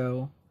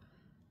 So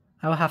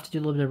I will have to do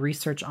a little bit of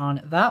research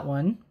on that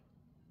one.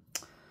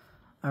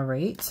 All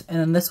right, and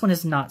then this one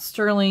is not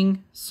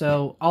sterling.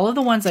 So all of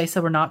the ones I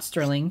said were not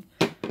sterling,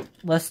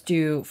 let's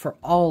do for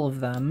all of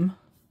them.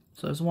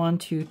 So there's 1,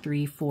 2,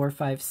 3, 4,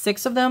 5,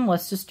 6 of them.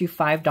 Let's just do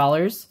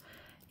 $5.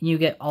 And you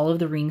get all of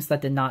the rings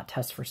that did not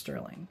test for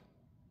sterling.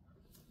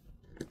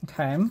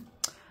 Okay.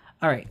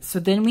 All right. So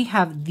then we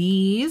have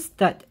these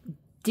that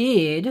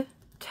did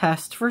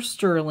test for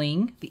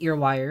sterling, the ear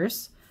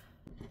wires.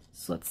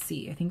 So let's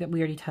see. I think that we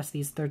already tested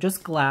these. They're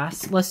just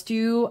glass. Let's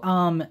do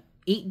 $8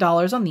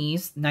 on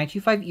these.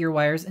 925 ear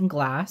wires and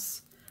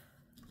glass.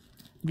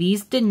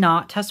 These did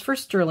not test for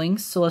sterling.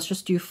 So let's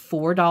just do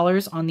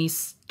 $4 on these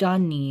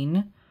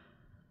stunning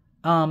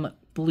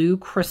blue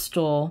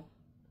crystal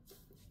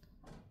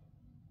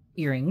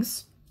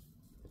earrings.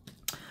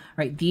 All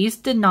right, these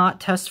did not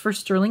test for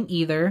sterling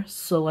either,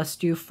 so let's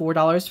do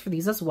 $4 for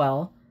these as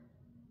well.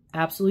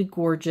 Absolutely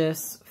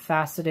gorgeous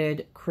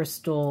faceted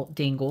crystal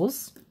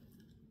dangles.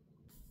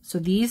 So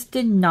these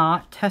did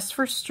not test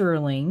for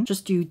sterling.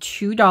 Just do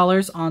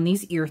 $2 on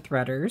these ear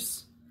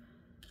threaders.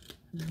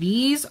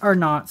 These are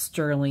not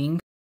sterling.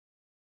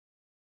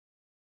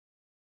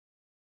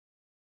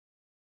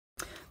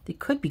 They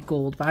could be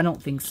gold, but I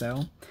don't think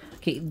so.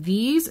 Okay,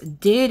 these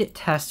did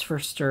test for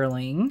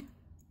sterling.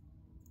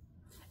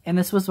 And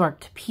this was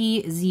marked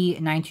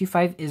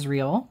PZ925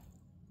 Israel.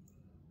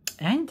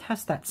 And I didn't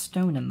test that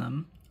stone in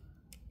them.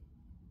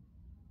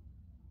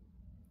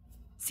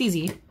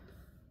 CZ.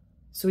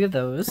 So we have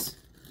those.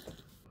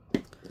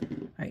 All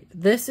right,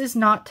 this is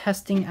not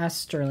testing as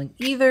sterling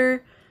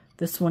either.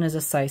 This one is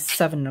a size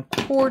 7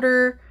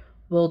 1/4.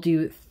 We'll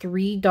do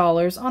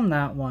 $3 on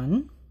that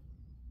one.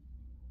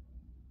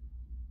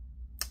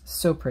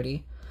 So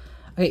pretty.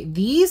 Okay,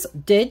 these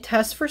did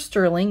test for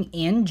sterling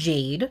and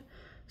jade.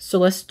 So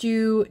let's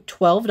do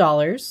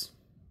 $12.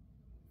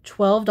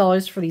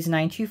 $12 for these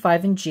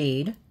 925 in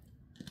jade.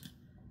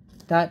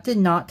 That did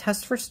not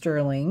test for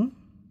sterling.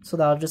 So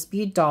that'll just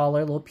be $1, a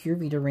little pure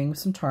Vita ring with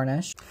some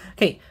tarnish.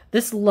 Okay,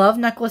 this love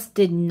necklace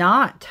did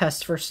not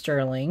test for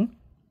sterling.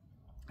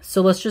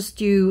 So let's just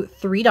do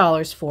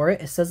 $3 for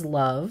it. It says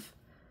love.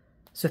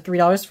 So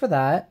 $3 for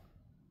that.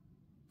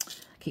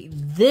 Okay,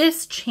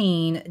 this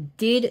chain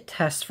did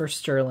test for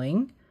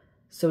sterling.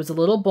 So it's a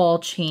little ball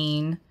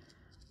chain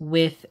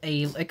with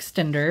a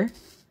extender.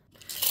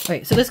 All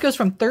right, so this goes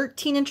from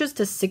 13 inches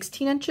to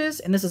 16 inches,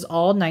 and this is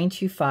all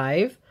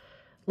 925.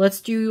 Let's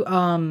do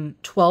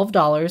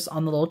 $12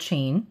 on the little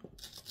chain.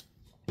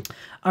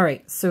 All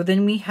right, so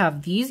then we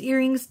have these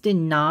earrings did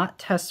not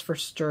test for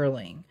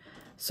sterling.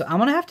 So I'm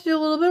gonna have to do a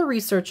little bit of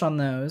research on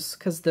those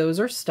because those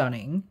are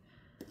stunning.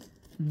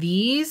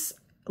 These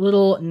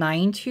little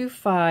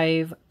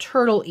 925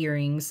 turtle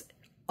earrings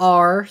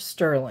are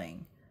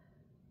sterling.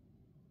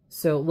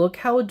 So look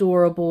how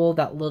adorable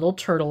that little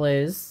turtle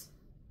is.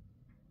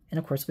 And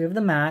of course we have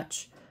the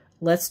match.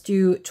 Let's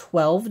do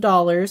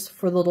 $12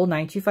 for the little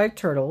 925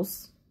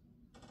 turtles.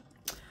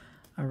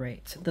 All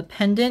right, the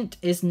pendant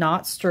is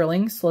not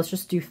sterling, so let's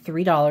just do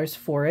 $3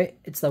 for it.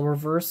 It's the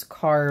reverse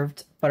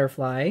carved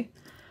butterfly.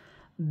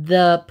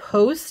 The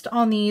post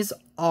on these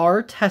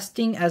are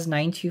testing as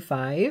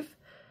 925.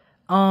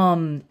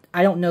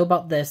 I don't know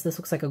about this. This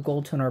looks like a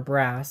gold tone or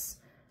brass.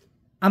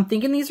 I'm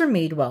thinking these are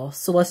made well.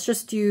 So let's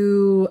just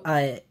do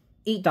 $8.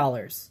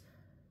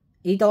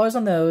 $8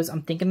 on those.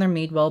 I'm thinking they're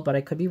made well, but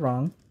I could be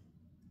wrong.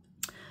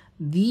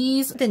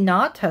 These did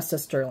not test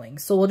as sterling.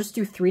 So we'll just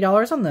do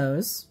 $3 on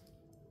those.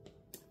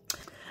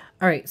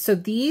 All right. So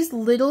these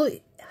little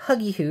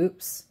Huggy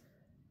Hoops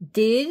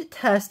did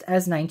test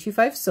as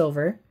 925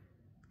 silver.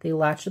 They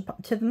latched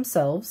to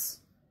themselves.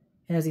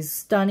 It has these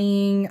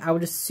stunning, I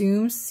would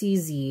assume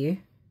CZ.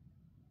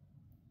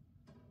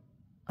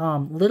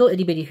 Little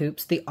itty bitty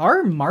hoops. They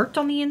are marked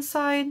on the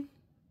inside.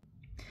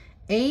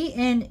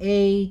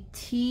 ANATAR,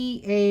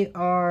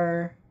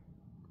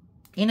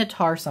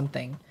 Anatar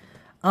something.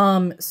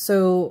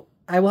 So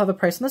I will have a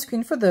price on the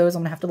screen for those.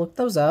 I'm gonna have to look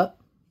those up.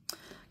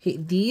 Okay,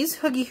 these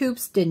Huggy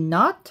Hoops did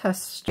not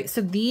test.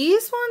 So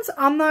these ones,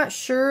 I'm not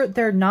sure.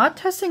 They're not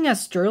testing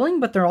as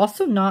sterling, but they're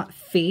also not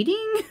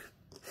fading.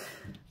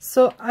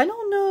 So I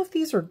don't know if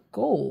these are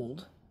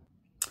gold.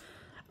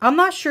 I'm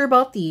not sure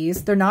about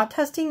these. They're not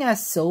testing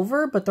as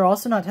silver, but they're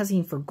also not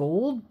testing for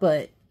gold.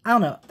 But I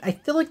don't know. I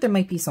feel like there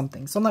might be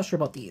something. So I'm not sure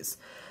about these.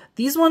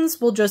 These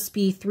ones will just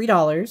be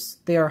 $3.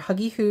 They are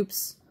Huggy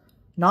Hoops.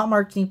 Not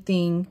marked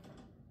anything.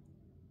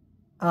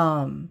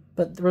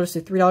 But we'll just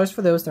do $3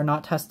 for those. They're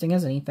not testing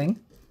as anything.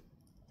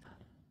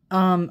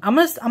 I'm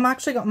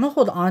gonna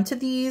hold on to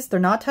these. They're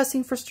not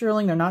testing for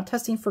sterling. They're not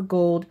testing for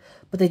gold,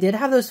 but they did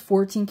have those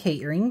 14K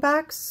earring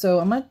backs. So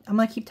I'm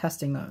gonna keep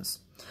testing those.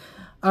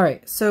 All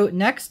right. So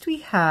next we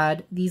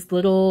had these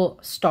little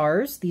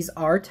stars. These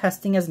are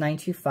testing as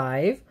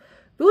 925.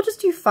 We'll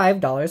just do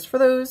 $5 for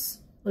those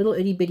little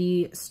itty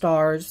bitty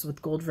stars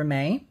with gold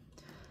vermeil.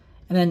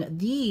 And then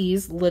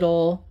these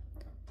little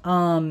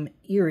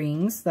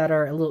earrings that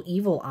are a little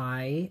evil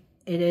eye.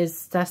 It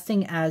is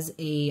testing as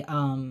a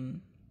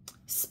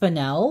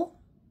spinel,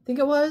 I think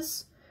it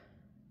was.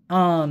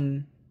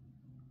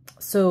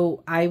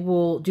 So I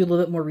will do a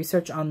little bit more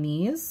research on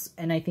these,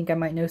 and I think I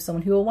might know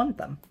someone who will want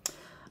them.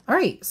 All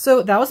right,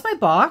 so that was my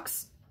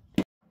box.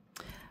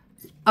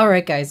 All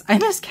right, guys, I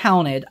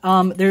miscounted.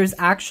 There's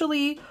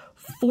actually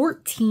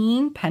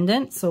 14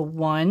 pendants. So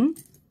 1,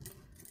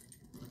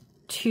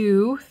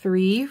 2,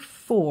 3,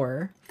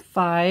 4,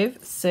 5,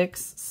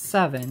 6,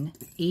 7,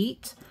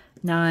 8,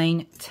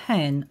 9,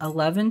 10,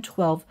 11,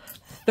 12,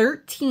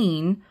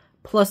 13,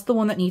 plus the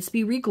one that needs to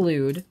be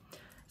re-glued.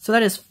 So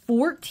that is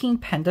 14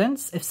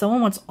 pendants. If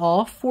someone wants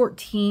all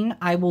 14,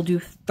 I will do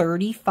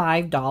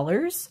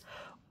 $35.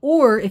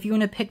 Or if you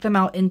want to pick them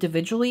out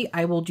individually,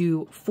 I will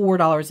do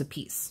 $4 a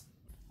piece.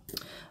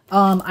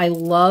 I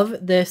love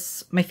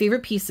this. My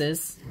favorite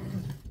pieces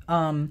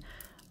are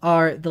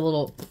the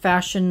little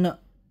fashion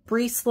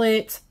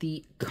bracelet,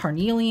 the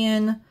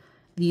carnelian,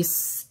 these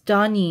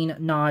stunning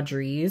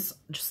Naudries,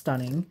 just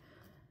stunning,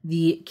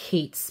 the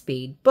Kate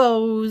Spade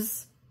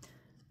bows.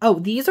 Oh,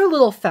 these are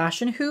little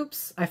fashion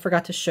hoops. I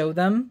forgot to show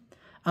them.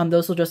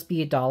 Those will just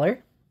be $1.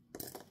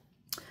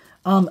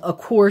 Of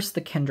course,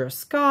 the Kendra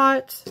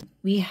Scott.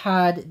 We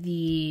had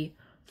the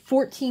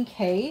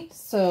 14K,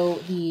 so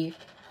the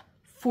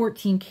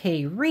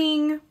 14K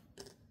ring.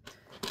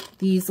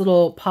 These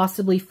little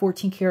possibly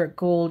 14 karat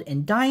gold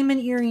and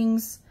diamond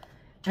earrings.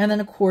 And then,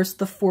 of course,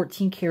 the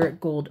 14 karat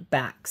gold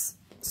backs.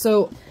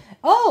 So,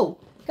 oh,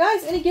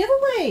 guys, and a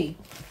giveaway.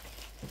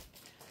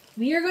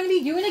 We are going to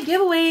be doing a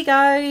giveaway,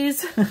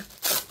 guys.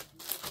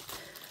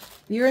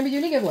 We are going to be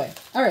doing a giveaway.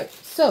 All right,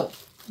 so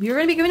we are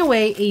going to be giving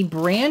away a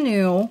brand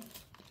new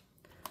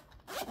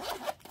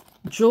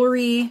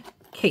jewelry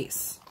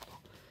case.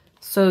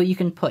 So you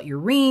can put your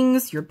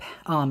rings, your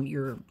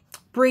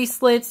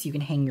bracelets. You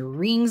can hang your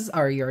rings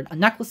or your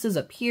necklaces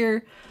up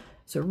here.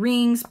 So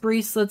rings,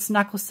 bracelets,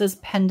 necklaces,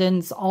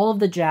 pendants, all of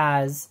the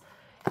jazz.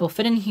 It'll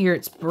fit in here.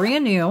 It's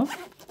brand new.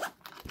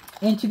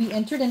 And to be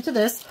entered into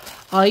this,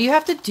 all you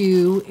have to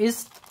do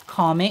is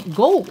comment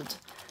gold.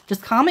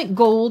 Just comment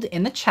gold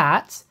in the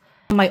chat.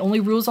 My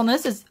only rules on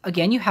this is,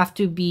 again, you have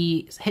to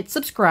hit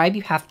subscribe.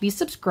 You have to be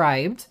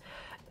subscribed.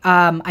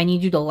 I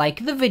need you to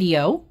like the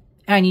video,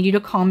 and I need you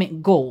to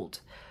comment gold.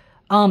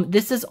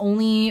 This is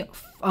only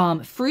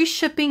free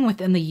shipping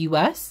within the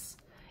US.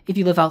 If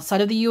you live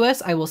outside of the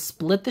US, I will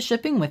split the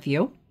shipping with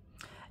you.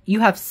 You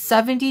have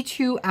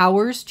 72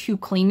 hours to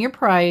claim your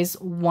prize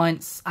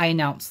once I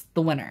announce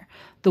the winner.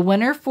 The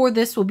winner for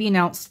this will be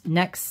announced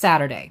next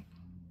Saturday.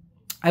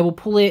 I will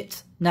pull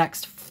it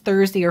next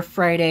Thursday or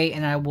Friday,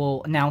 and I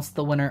will announce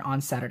the winner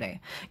on Saturday.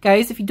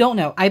 Guys, if you don't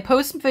know, I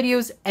post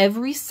videos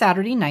every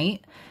Saturday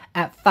night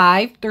at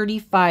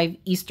 5:35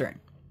 Eastern.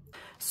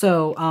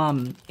 So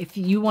if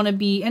you want to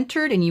be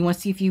entered and you want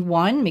to see if you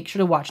won, make sure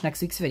to watch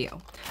next week's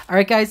video. All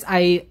right, guys,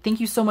 I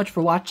thank you so much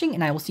for watching,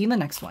 and I will see you in the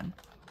next one.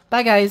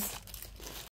 Bye, guys.